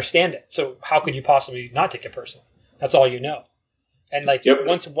you don't understand it. So how could you possibly not take it personal? That's all you know. And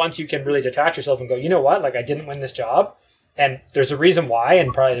once you can really detach yourself and go, you know what? I didn't win this job, and there's a reason why,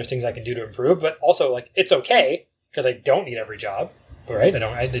 and probably there's things I can do to improve, but also it's okay. Because I don't need every job, right?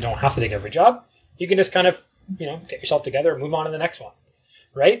 They don't have to take every job. You can just kind of, get yourself together and move on to the next one,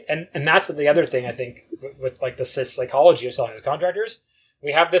 right? And that's the other thing, I think, with the psychology of selling to contractors.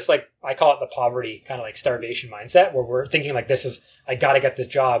 We have this, I call it the poverty kind of starvation mindset, where we're thinking this is, I got to get this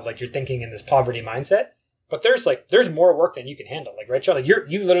job. You're thinking in this poverty mindset. But there's more work than you can handle. Right, Shawn?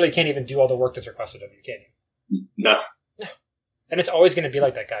 You literally can't even do all the work that's requested of you, can you? No. And it's always going to be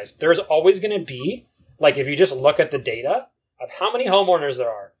like that, guys. There's always going to be, if you just look at the data of how many homeowners there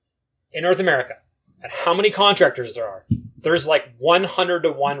are in North America and how many contractors there are, there's 100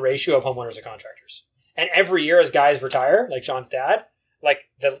 to 1 ratio of homeowners to contractors. And every year as guys retire, like Shawn's dad,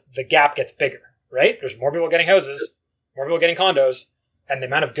 the gap gets bigger, right? There's more people getting houses, more people getting condos, and the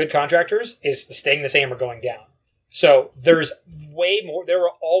amount of good contractors is staying the same or going down. So there's way more. There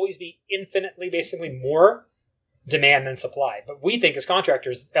will always be infinitely, basically more demand than supply. But we think as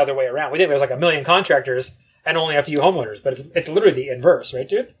contractors the other way around. We think there's 1 million contractors and only a few homeowners, but it's literally the inverse, right,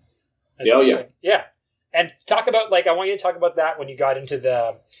 dude? Yeah. And talk about I want you to talk about that when you got into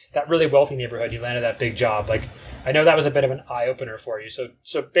that really wealthy neighborhood. You landed that big job. I know that was a bit of an eye opener for you. So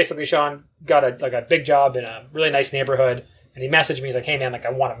basically, Shawn got a big job in a really nice neighborhood, and he messaged me. He's like, "Hey man, I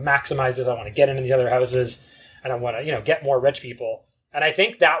want to maximize this. I want to get into these other houses, and I want to get more rich people." And I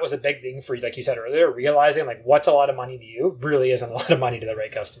think that was a big thing for you, like you said earlier, realizing what's a lot of money to you really isn't a lot of money to the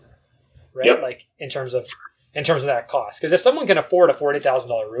right customer, right? Yep. In terms of that cost. Because if someone can afford a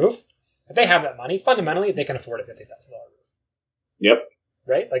 $40,000 roof, if they have that money, fundamentally they can afford a $50,000 roof. Yep.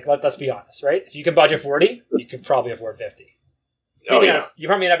 Right? Let's be honest, right? If you can budget 40, you can probably afford 50. You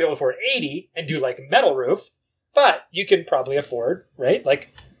probably not be able to afford 80 and do metal roof, but you can probably afford, right?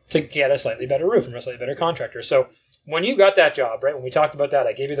 To get a slightly better roof from a slightly better contractor. So when you got that job, right, when we talked about that,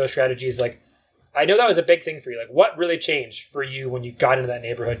 I gave you those strategies. I know that was a big thing for you. What really changed for you when you got into that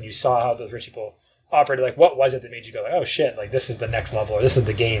neighborhood and you saw how those rich people operated? What was it that made you go, oh shit, this is the next level, or this is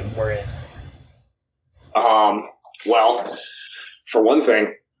the game we're in? Well, for one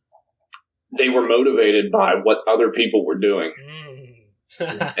thing, they were motivated by what other people were doing.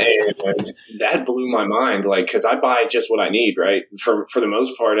 And that blew my mind, because I buy just what I need, right? For the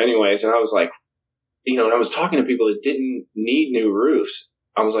most part anyways. And I was and I was talking to people that didn't need new roofs.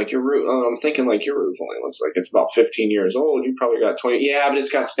 I was your roof, I'm thinking your roof only looks like it's about 15 years old. You probably got 20. Yeah, but it's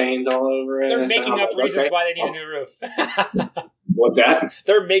got stains all over it. They're making up reasons why they need a new roof. What's that?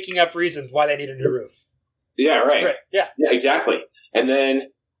 They're making up reasons why they need a new roof. Yeah, right. Yeah, exactly. And then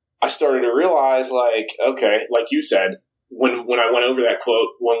I started to realize, okay, like you said, when I went over that quote,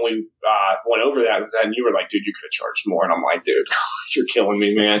 when we went over that, and you were like, dude, you could have charged more. And I'm like, dude, you're killing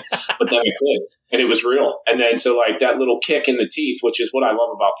me, man. But then I could. And it was real. And then, so like that little kick in the teeth, which is what I love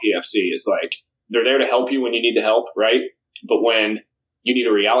about PFC, is like, they're there to help you when you need to help, right? But when you need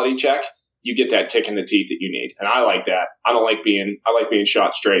a reality check, you get that kick in the teeth that you need. And I like that. I like being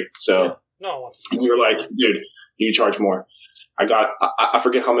shot straight. So yeah. No one wants to. you're like, dude, you charge more. I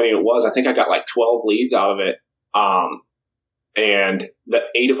forget how many it was. I think I got like 12 leads out of it. And the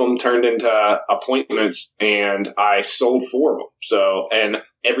 8 of them turned into appointments, and I sold 4 of them. So, and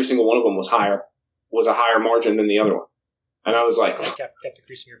every single one of them was a higher margin than the other one. And I was like, kept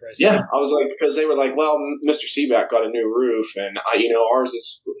decreasing your price. Yeah, I was like, because they were like, well, Mr. Seaback got a new roof, and ours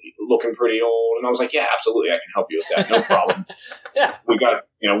is looking pretty old. And I was like, yeah, absolutely, I can help you with that, no problem. Yeah, we got,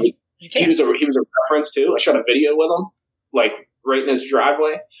 he was a reference too. I shot a video with him, like right in his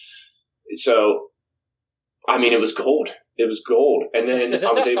driveway. So, I mean, it was gold. It was gold. And then does I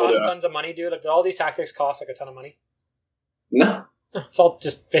was this able cost to tons of money, dude? Like, do all these tactics cost like a ton of money? No. It's all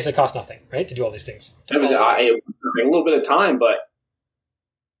just basically cost nothing, right? To do all these things. It was a little bit of time, but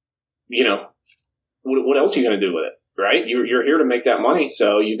what else are you going to do with it, right? You're here to make that money,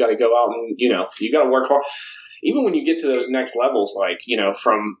 so you got to go out and you got to work hard. Even when you get to those next levels, like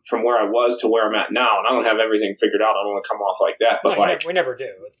from where I was to where I'm at now, and I don't have everything figured out. I don't want to come off like that, but no, we never do.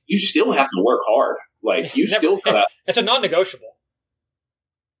 You still have to work hard. Like you still gotta. It's a non-negotiable.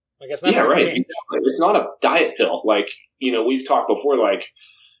 I guess. Yeah, right. Exactly. It's not a diet pill. Like we've talked before. Like,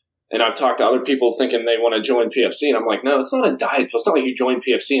 and I've talked to other people thinking they want to join PFC, and I'm like, no, it's not a diet pill. It's not like you join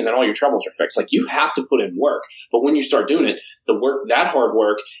PFC and then all your troubles are fixed. Like you have to put in work, but when you start doing it, that hard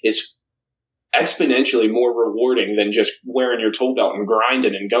work is exponentially more rewarding than just wearing your tool belt and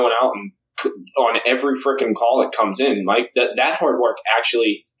grinding and going out and on every freaking call that comes in. Like that hard work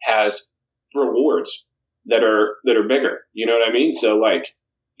actually has rewards that are bigger. You know what I mean? So like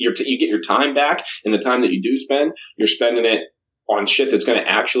you get your time back, and the time that you do spend, you're spending it on shit that's going to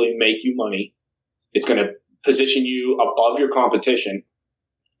actually make you money. It's going to position you above your competition,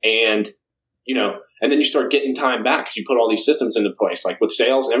 and and then you start getting time back because you put all these systems into place, like with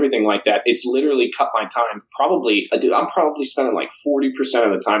sales and everything like that. It's literally cut my time. I'm probably spending like 40%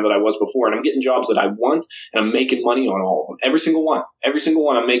 of the time that I was before, and I'm getting jobs that I want, and I'm making money on all of them. Every single one,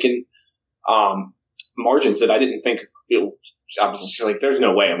 I'm making margins that I didn't think. I was just like, there's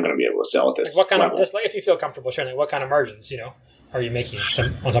no way I'm going to be able to sell at this. Like what kind level. of, just like if you feel comfortable sharing, like what kind of margins, are you making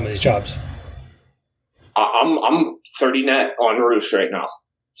on some of these jobs? I'm 30 net on roofs right now.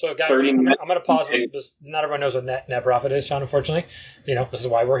 So guys, I'm going to pause because not everyone knows what net profit is, Shawn, unfortunately. This is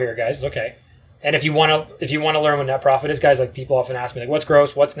why we're here, guys. It's okay. And if you want to learn what net profit is, guys, like people often ask me, like, what's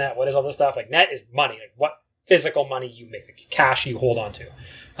gross, what's net, what is all this stuff? Like net is money, like what physical money you make, like cash you hold on to.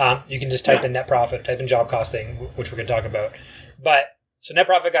 You can just type in net profit, type in job costing, which we're going to talk about. But so net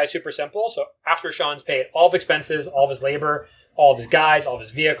profit, guys, super simple. So after Shawn's paid all of expenses, all of his labor, all of his guys, all of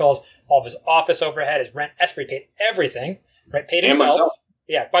his vehicles, all of his office overhead, his rent, escrow, paid everything, right? Paid himself. Myself.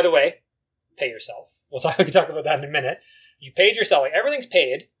 Yeah. By the way, pay yourself. We can talk about that in a minute. You paid yourself. Like everything's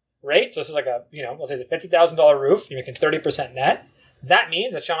paid, right? So this is like a, let's say it's a $50,000 roof. You're making 30% net. That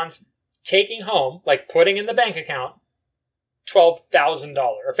means that Shawn's taking home, like putting in the bank account, $12,000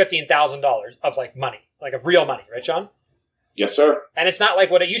 or $15,000 of like money, like of real money, right, Shawn? Yes, sir. And it's not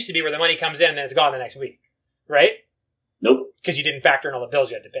like what it used to be where the money comes in and then it's gone the next week, right? Nope. Because you didn't factor in all the bills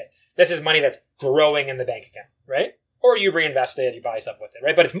you had to pay. This is money that's growing in the bank account, right? Or you reinvest it, you buy stuff with it,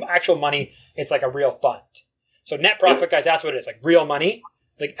 right? But it's actual money. It's like a real fund. So net profit, guys, that's what it is. Like real money,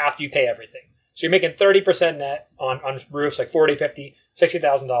 like after you pay everything. So you're making 30% net on roofs, like $40,000, $50,000,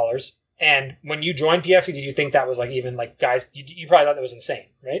 $60,000. And when you joined PFC, did you think that was like even like, guys, you probably thought that was insane,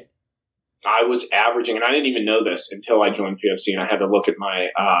 right? I was averaging, and I didn't even know this until I joined PFC, and I had to look at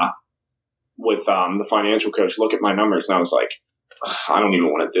my, with the financial coach, look at my numbers, and I was like, I don't even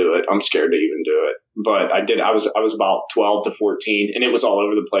want to do it. I'm scared to even do it. But I did. I was about 12 to 14, and it was all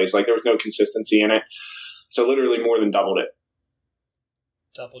over the place. Like there was no consistency in it. So literally more than doubled it.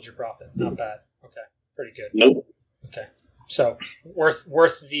 Doubled your profit. Not bad. Okay. Pretty good. Nope. Okay. So worth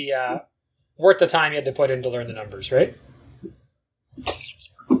the time you had to put in to learn the numbers, right?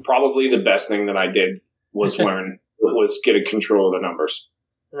 Probably the best thing that I did was get a control of the numbers.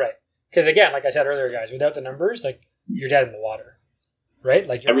 Right. Because again, like I said earlier, guys, without the numbers, like you're dead in the water, right?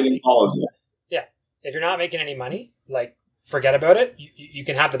 Like everything follows it. Yeah. If you're not making any money, like forget about it. You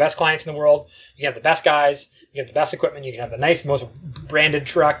can have the best clients in the world. You can have the best guys. You can have the best equipment. You can have the nice, most branded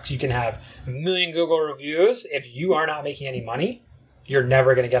trucks. You can have 1 million Google reviews. If you are not making any money, you're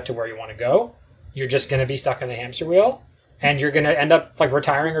never going to get to where you want to go. You're just going to be stuck in the hamster wheel. And you're going to end up like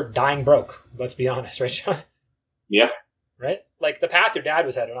retiring or dying broke. Let's be honest, right, Shawn? Yeah. Right? like the path your dad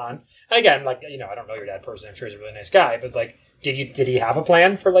was headed on. And again, like, you know, I don't know your dad personally. I'm sure he's a really nice guy, but like, did he have a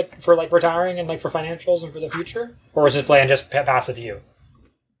plan for retiring and like for financials and for the future, or was his plan just pass it to you?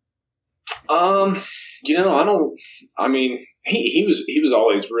 You know, he was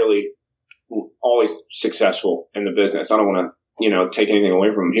always successful in the business. I don't want to, you know, take anything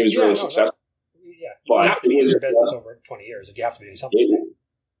away from him. He was really successful. Yeah, but you have to be in your business over 20 years. Like, you have to be doing something.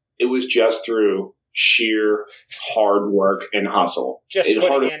 It was just through sheer hard work and hustle. Just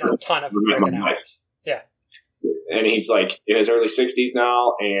putting in a ton of freaking hours. Yeah. And he's like in his early 60s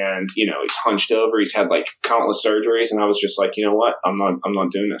now, and you know, he's hunched over. He's had like countless surgeries, and I was just like, you know what? I'm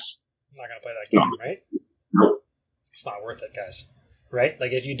not doing this. I'm not gonna play that game, right? Nope. It's not worth it, guys. Right?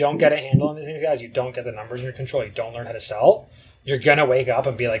 Like, if you don't get a handle on these things, guys, you don't get the numbers in your control, you don't learn how to sell, you're gonna wake up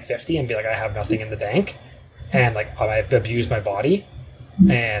and be like 50 and be like, I have nothing in the bank, and like I've abused my body,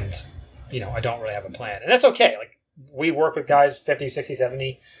 and you know, I don't really have a plan. And that's okay. Like, we work with guys 50, 60,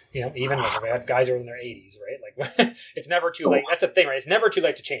 70, you know, even like we had guys who are in their 80s, right? Like, it's never too late. That's the thing, right? It's never too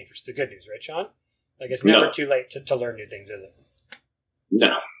late to change, which is the good news, right, Shawn? Like, it's never too late to learn new things, is it?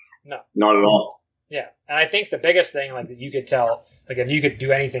 No. Not at all. Yeah. And I think the biggest thing, like, that you could tell, like, if you could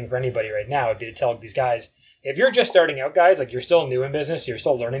do anything for anybody right now, would be to tell these guys, if you're just starting out, guys, like, you're still new in business, you're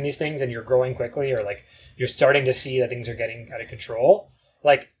still learning these things, and you're growing quickly, or like you're starting to see that things are getting out of control.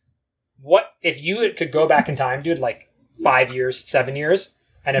 Like, what if you could go back in time, dude, like 5 years, 7 years,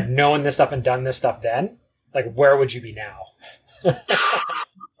 and have known this stuff and done this stuff then, like, where would you be now?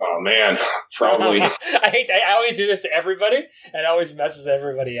 Oh man, probably. I always do this to everybody, and it always messes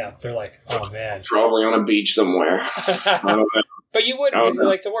everybody up. They're like, "Oh man, probably on a beach somewhere." I don't know. But you wouldn't, because you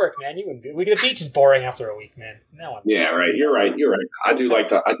like to work, man. You wouldn't be. The beach is boring after a week, man. No one. Yeah, right. You're right. I do like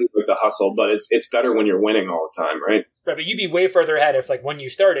the hustle, but it's better when you're winning all the time, right? Right, but you'd be way further ahead if, like, when you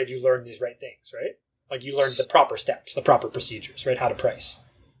started, you learned these right things, right? Like, you learned the proper steps, the proper procedures, right? How to price.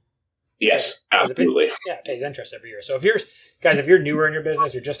 Yes, absolutely. It pays interest every year. So if you're newer in your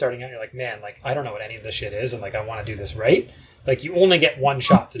business, you're just starting out, you're like, man, like, I don't know what any of this shit is, and like, I want to do this right. Like, you only get one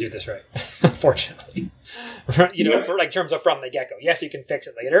shot to do this right, unfortunately. You know, for like terms of from the get-go. Yes, you can fix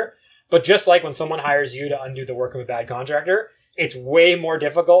it later, but just like when someone hires you to undo the work of a bad contractor, it's way more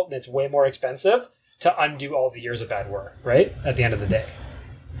difficult and it's way more expensive to undo all the years of bad work, right? At the end of the day.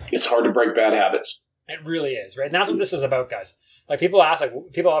 It's hard to break bad habits. It really is, right? And that's what this is about, guys. Like, people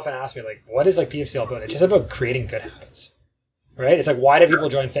often ask me, like, what is like PFCL about? It's just about creating good habits, right? It's like, why do people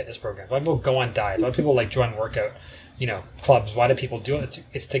join fitness programs? Why do people go on diets? Why do people like join workout, you know, clubs? Why do people do it?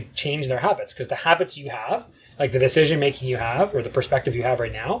 It's to change their habits, because the habits you have, like the decision making you have, or the perspective you have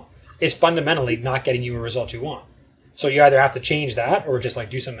right now, is fundamentally not getting you a result you want. So you either have to change that, or just like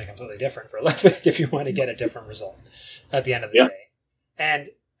do something completely different for a living if you want to get a different result at the end of the day.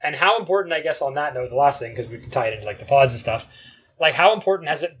 And how important, I guess, on that note, the last thing, because we can tie it into like the pods and stuff, like, how important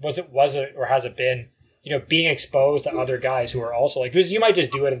has it been, you know, being exposed to other guys who are also like, because you might just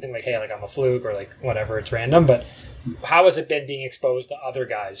do it and think like, hey, like, I'm a fluke, or like whatever, it's random, but how has it been being exposed to other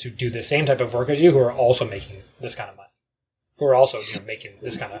guys who do the same type of work as you, who are also making this kind of money, who are also, you know, making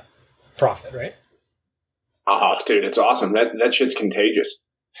this kind of profit, right? Oh, dude, it's awesome. That shit's contagious.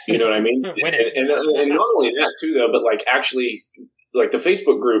 You know what I mean? and not only that too, though, but like, actually, like, the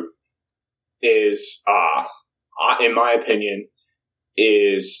Facebook group is, in my opinion,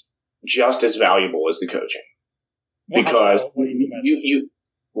 is just as valuable as the coaching. Because what do you mean by that?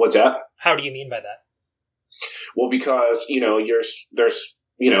 What's that? How do you mean by that? Well, because, you know, there's,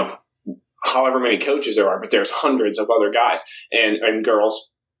 you know, however many coaches there are, but there's hundreds of other guys and girls,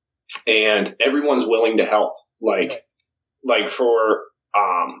 and everyone's willing to help. Like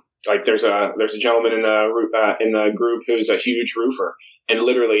there's a gentleman in the group who's a huge roofer, and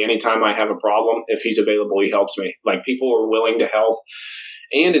literally anytime I have a problem, if he's available, he helps me. Like, people are willing to help,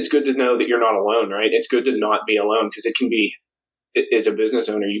 and it's good to know that you're not alone, right? It's good to not be alone, because it can be, as a business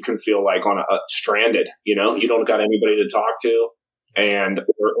owner, you can feel like stranded. You know, you don't got anybody to talk to, and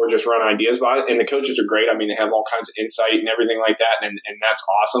or just run ideas by it. And the coaches are great. I mean, they have all kinds of insight and everything like that, and that's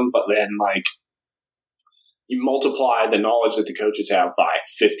awesome. But then, like, you multiply the knowledge that the coaches have by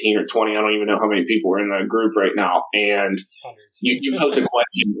 15 or 20. I don't even know how many people are in the group right now. And you pose a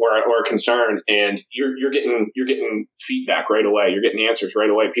question or a concern, and you're getting feedback right away. You're getting answers right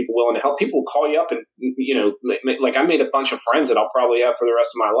away. People willing to help. People will call you up, and, you know, like, I made a bunch of friends that I'll probably have for the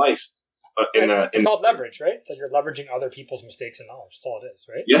rest of my life. It's called leverage, right? It's like you're leveraging other people's mistakes and knowledge. That's all it is,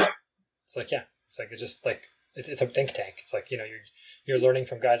 right? Yeah. It's like, it's just like, it's a think tank. It's like, you know, you're learning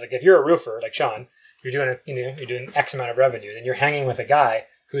from guys. Like, if you're a roofer, like Shawn, you're doing X amount of revenue, then you're hanging with a guy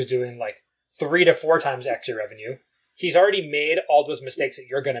who's doing like 3 to 4 times X your revenue. He's already made all those mistakes that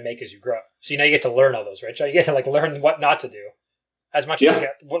you're going to make as you grow. So, you know, you get to learn all those, right? So you get to like learn what not to do, as much as you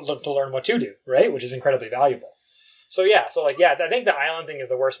get to learn what to do, right? Which is incredibly valuable. So I think the island thing is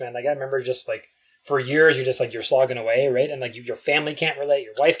the worst, man. Like, I remember just like for years, you're slogging away, right? And like your family can't relate,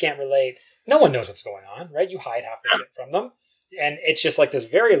 your wife can't relate. No one knows what's going on, right? You hide half the shit from them. And it's just like this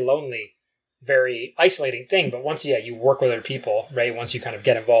very lonely, very isolating thing. But once you work with other people, right? Once you kind of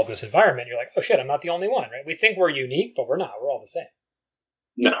get involved in this environment, you're like, oh shit, I'm not the only one, right? We think we're unique, but we're not. We're all the same.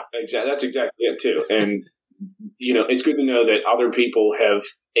 No, exactly. That's exactly it too. And it's good to know that other people have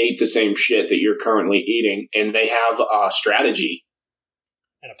ate the same shit that you're currently eating, and they have a strategy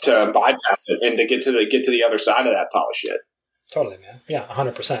to bypass it and to get to the other side of that pile of shit. Totally, man. Yeah,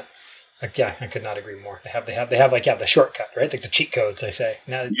 100%. Like, yeah, I could not agree more. They have the shortcut, right? Like the cheat codes, I say.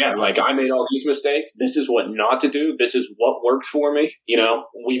 Now, like I made all these mistakes. This is what not to do. This is what worked for me.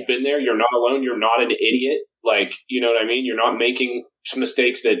 We've been there. You're not alone. You're not an idiot. Like, you know what I mean? You're not making some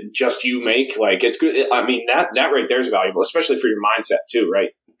mistakes that just you make. Like, it's good. I mean, that right there is valuable, especially for your mindset too, right?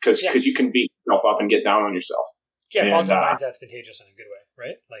 Because you can beat yourself up and get down on yourself. Yeah, positive mindset's contagious in a good way,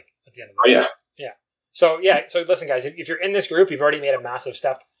 right? Like at the end of the day. Yeah. So listen, guys, if you're in this group, you've already made a massive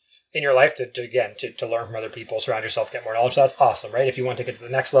step in your life to learn from other people, surround yourself, get more knowledge. That's awesome, right? If you want to get to the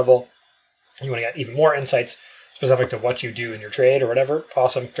next level, you want to get even more insights specific to what you do in your trade or whatever,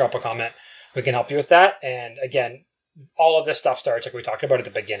 awesome. Drop a comment. We can help you with that. And again, all of this stuff starts like we talked about at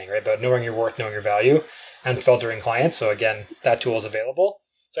the beginning, right? About knowing your worth, knowing your value, and filtering clients. So again, that tool is available.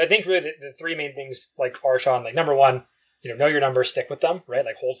 So I think really the three main things are, Shawn, like number one, know your numbers, stick with them, right?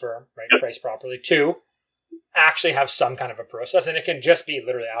 Like hold firm, right? Price properly. Two, actually have some kind of a process. And it can just be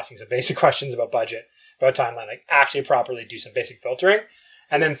literally asking some basic questions about budget, about timeline, like actually properly do some basic filtering.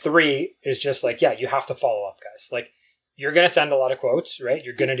 And then three is just you have to follow up, guys. Like you're going to send a lot of quotes, right?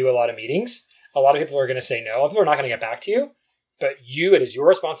 You're going to do a lot of meetings. A lot of people are going to say no. People are not going to get back to you, but it is your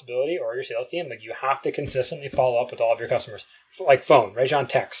responsibility or your sales team. Like you have to consistently follow up with all of your customers, like phone, right? On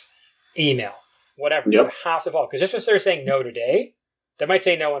text, email, whatever. Yep. You have to follow. Because just because they're saying no today, they might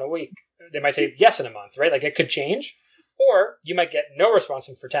say no in a week. They might say yes in a month, right? Like it could change. Or you might get no response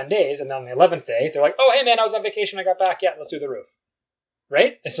from for 10 days. And then on the 11th day, they're like, oh, hey man, I was on vacation. I got back. Yeah, let's do the roof.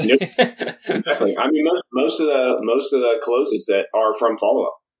 Right? It's like exactly. I mean, most of the closes that are from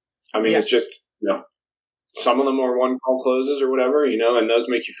follow-up. I mean, it's just, some of them are one call closes or whatever, and those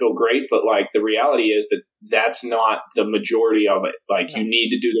make you feel great. But like the reality is that that's not the majority of it. Like you need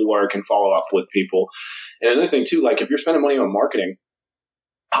to do the work and follow up with people. And another thing too, like if you're spending money on marketing,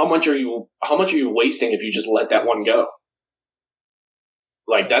 how much are you wasting if you just let that one go?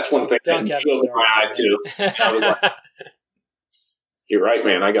 Like that's one thing that opened my eyes too. I was like, you're right,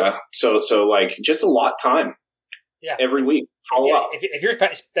 man. I got so like just a lot of time. Yeah. Every week. Follow up. If you're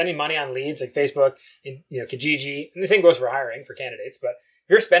spending money on leads like Facebook, Kijiji, and the same goes for hiring for candidates, but if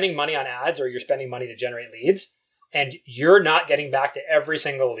you're spending money on ads or you're spending money to generate leads and you're not getting back to every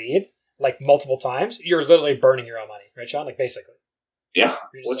single lead like multiple times, you're literally burning your own money, right, Shawn? Like basically. Yeah.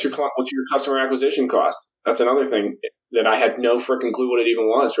 What's your customer acquisition cost? That's another thing that I had no freaking clue what it even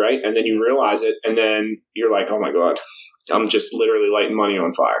was, right? And then you realize it and then you're like, oh my God, I'm just literally lighting money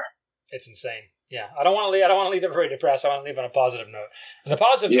on fire. It's insane. Yeah, I don't want to leave everybody depressed. I want to leave on a positive note. And the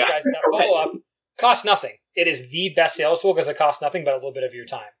positive, guys, is that follow-up costs nothing. It is the best sales tool because it costs nothing but a little bit of your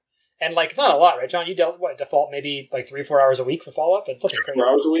time. And it's not a lot, right, Shawn? You default maybe 3-4 hours a week for follow-up? It's looking crazy. 4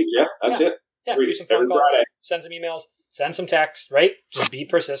 hours a week, yeah, that's it. Yeah, do some phone calls, send some emails, send some texts, right? Just be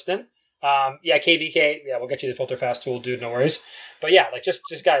persistent. KVK, we'll get you the filter fast tool, dude, no worries. But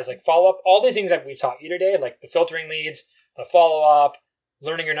just guys, follow up. All these things that we've taught you today, like the filtering leads, the follow-up,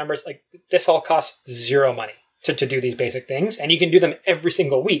 learning your numbers, this all costs zero money to do these basic things. And you can do them every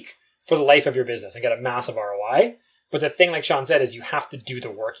single week for the life of your business and get a massive ROI. But the thing, like Shawn said, is you have to do the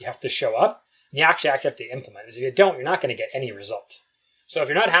work. You have to show up. And you actually have to implement it. If you don't, you're not going to get any result. So if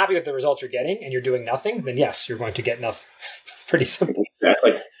you're not happy with the results you're getting and you're doing nothing, then yes, you're going to get nothing. Pretty simple.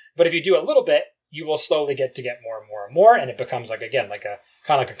 Exactly. But if you do a little bit, you will slowly get more and more and more. And it becomes a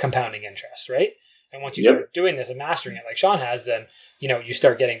compounding interest, right? And once you start doing this and mastering it like Shawn has, then, you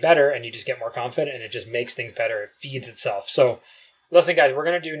start getting better and you just get more confident and it just makes things better. It feeds itself. So listen, guys, we're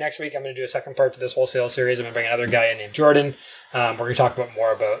going to do next week. I'm going to do a second part to this wholesale series. I'm going to bring another guy in named Jordan. We're going to talk about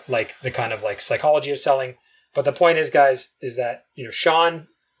more about the kind of psychology of selling. But the point is, guys, is that, Shawn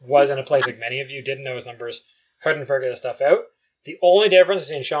was in a place like many of you didn't know his numbers, couldn't figure this stuff out. The only difference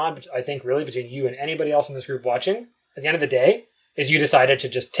between Shawn, I think really between you and anybody else in this group watching, at the end of the day, is you decided to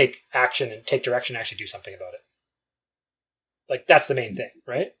just take action and take direction and actually do something about it. That's the main thing,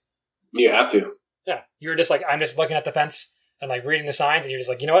 right? You have to. Yeah. You're just I'm just looking at the fence and reading the signs and you're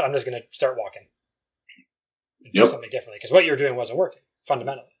just you know what? I'm just going to start walking. And do something differently because what you're doing wasn't working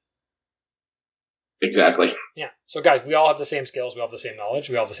fundamentally. Exactly. Yeah. So guys, we all have the same skills. We all have the same knowledge.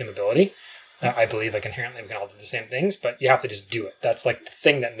 We all have the same ability. I believe like inherently we can all do the same things, but you have to just do it. That's like the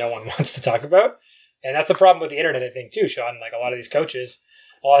thing that no one wants to talk about. And that's the problem with the internet, I think, too, Shawn. Like a lot of these coaches,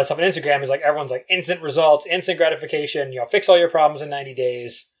 a lot of stuff on Instagram is like everyone's like instant results, instant gratification, fix all your problems in 90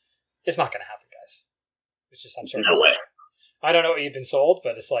 days. It's not going to happen, guys. It's just, I'm sorry. No way. I don't know what you've been sold,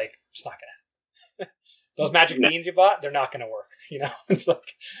 but it's like, it's not going to happen. Those magic beans you bought, they're not going to work. It's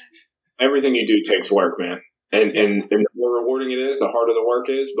like. Everything you do takes work, man. And the more rewarding it is, the harder the work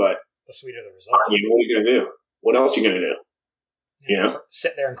is, but the sweeter the results. What are you going to do? What else are you going to do?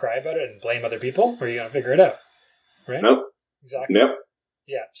 Sit there and cry about it and blame other people, or are you going to figure it out? Right? Nope. Exactly. Yep.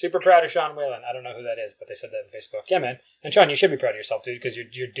 Yeah. Super proud of Shawn Whalen. I don't know who that is, but they said that on Facebook. Yeah, man. And Shawn, you should be proud of yourself, dude, because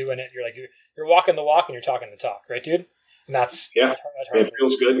you're doing it. You're like you're walking the walk and you're talking the talk, right, dude? And that's hard it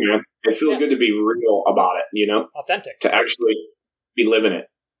feels good, man. It feels good to be real about it, authentic, to actually be living it.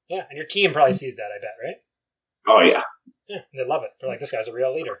 Yeah, and your team probably sees that, I bet, right? Oh yeah. Yeah, they love it. They're like, this guy's a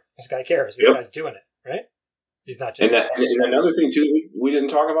real leader. This guy cares. This guy's doing it, right? He's not just. And another thing too, we didn't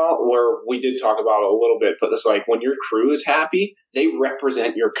talk about, or we did talk about it a little bit, but it's like when your crew is happy, they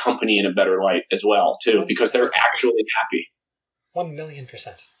represent your company in a better light as well too, because they're actually happy.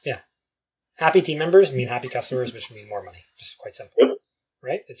 1,000,000%. Yeah. Happy team members mean happy customers, which mean more money. Just quite simple. Yep.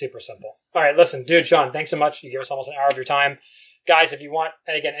 Right? It's super simple. All right, listen, dude, Shawn, thanks so much. You gave us almost an hour of your time. Guys, if you want,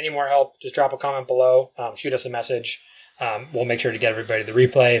 again, any more help, just drop a comment below. Shoot us a message. We'll make sure to get everybody the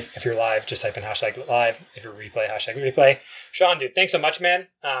replay. If you're live, just type in #live. If you're replay, #replay. Shawn, dude, thanks so much, man.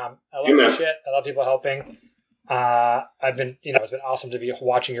 I love your shit. I love people helping. I've been, it's been awesome to be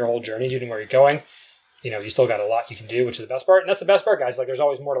watching your whole journey, dude, and where you're going. You still got a lot you can do, which is the best part. And that's the best part, guys. Like, there's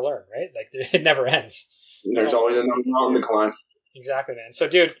always more to learn, right? Like, it never ends. There's always another mountain to climb. Exactly, man. So,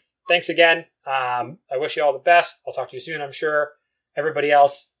 dude, thanks again. I wish you all the best. I'll talk to you soon, I'm sure. Everybody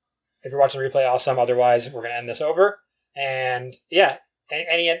else, if you're watching the replay, awesome. Otherwise, we're going to end this over. And, yeah,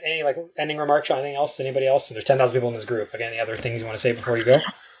 any like ending remarks on anything else? Anybody else? There's 10,000 people in this group. Again, any other things you want to say before you go?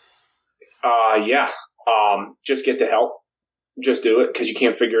 Just get the help. Just do it, because you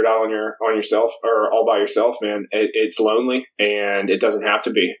can't figure it out on yourself or all by yourself, man. It's lonely, and it doesn't have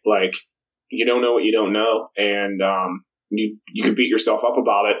to be. Like, you don't know what you don't know, and you could beat yourself up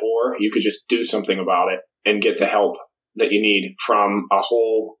about it, or you could just do something about it and get the help that you need from a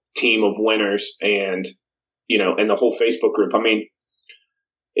whole team of winners and and the whole Facebook group. I mean,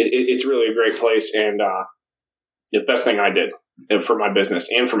 it's really a great place, and the best thing I did for my business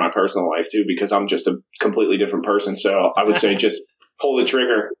and for my personal life too, because I'm just a completely different person. So I would say just pull the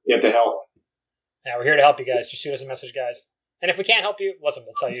trigger, get the help. Yeah, we're here to help you guys. Just shoot us a message, guys. And if we can't help you, listen,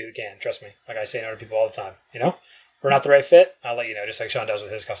 we'll tell you who can. Trust me. Like I say no to people all the time. If we're not the right fit, I'll let you know, just like Shawn does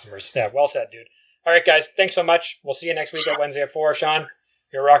with his customers. Yeah, well said, dude. All right, guys. Thanks so much. We'll see you next week at Wednesday at 4. Shawn,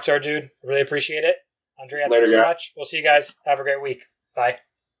 you're a rockstar, dude. Really appreciate it. Andrea, thanks so much. We'll see you guys. Have a great week. Bye.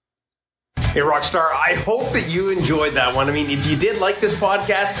 Hey, Rockstar, I hope that you enjoyed that one. I mean, if you did like this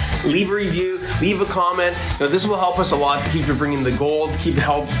podcast, leave a review, leave a comment. This will help us a lot to keep you bringing the gold,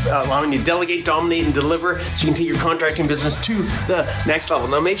 allowing you to delegate, dominate, and deliver so you can take your contracting business to the next level.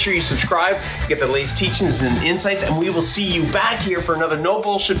 Now, make sure you subscribe, get the latest teachings and insights, and we will see you back here for another No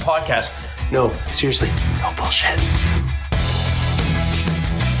Bullshit podcast. No, seriously, no bullshit.